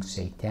one thing,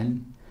 say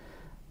 10.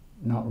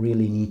 Not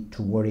really need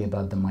to worry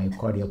about the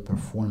myocardial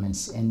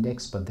performance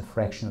index, but the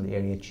fractional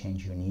area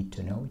change you need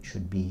to know. It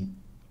should be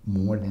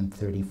more than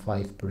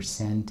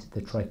 35%.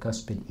 The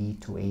tricuspid E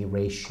to A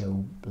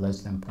ratio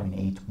less than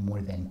 0.8, more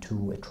than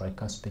 2. A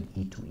tricuspid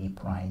E to E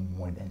prime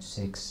more than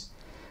 6.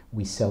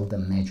 We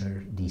seldom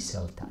measure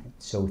decel time.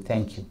 So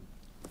thank you.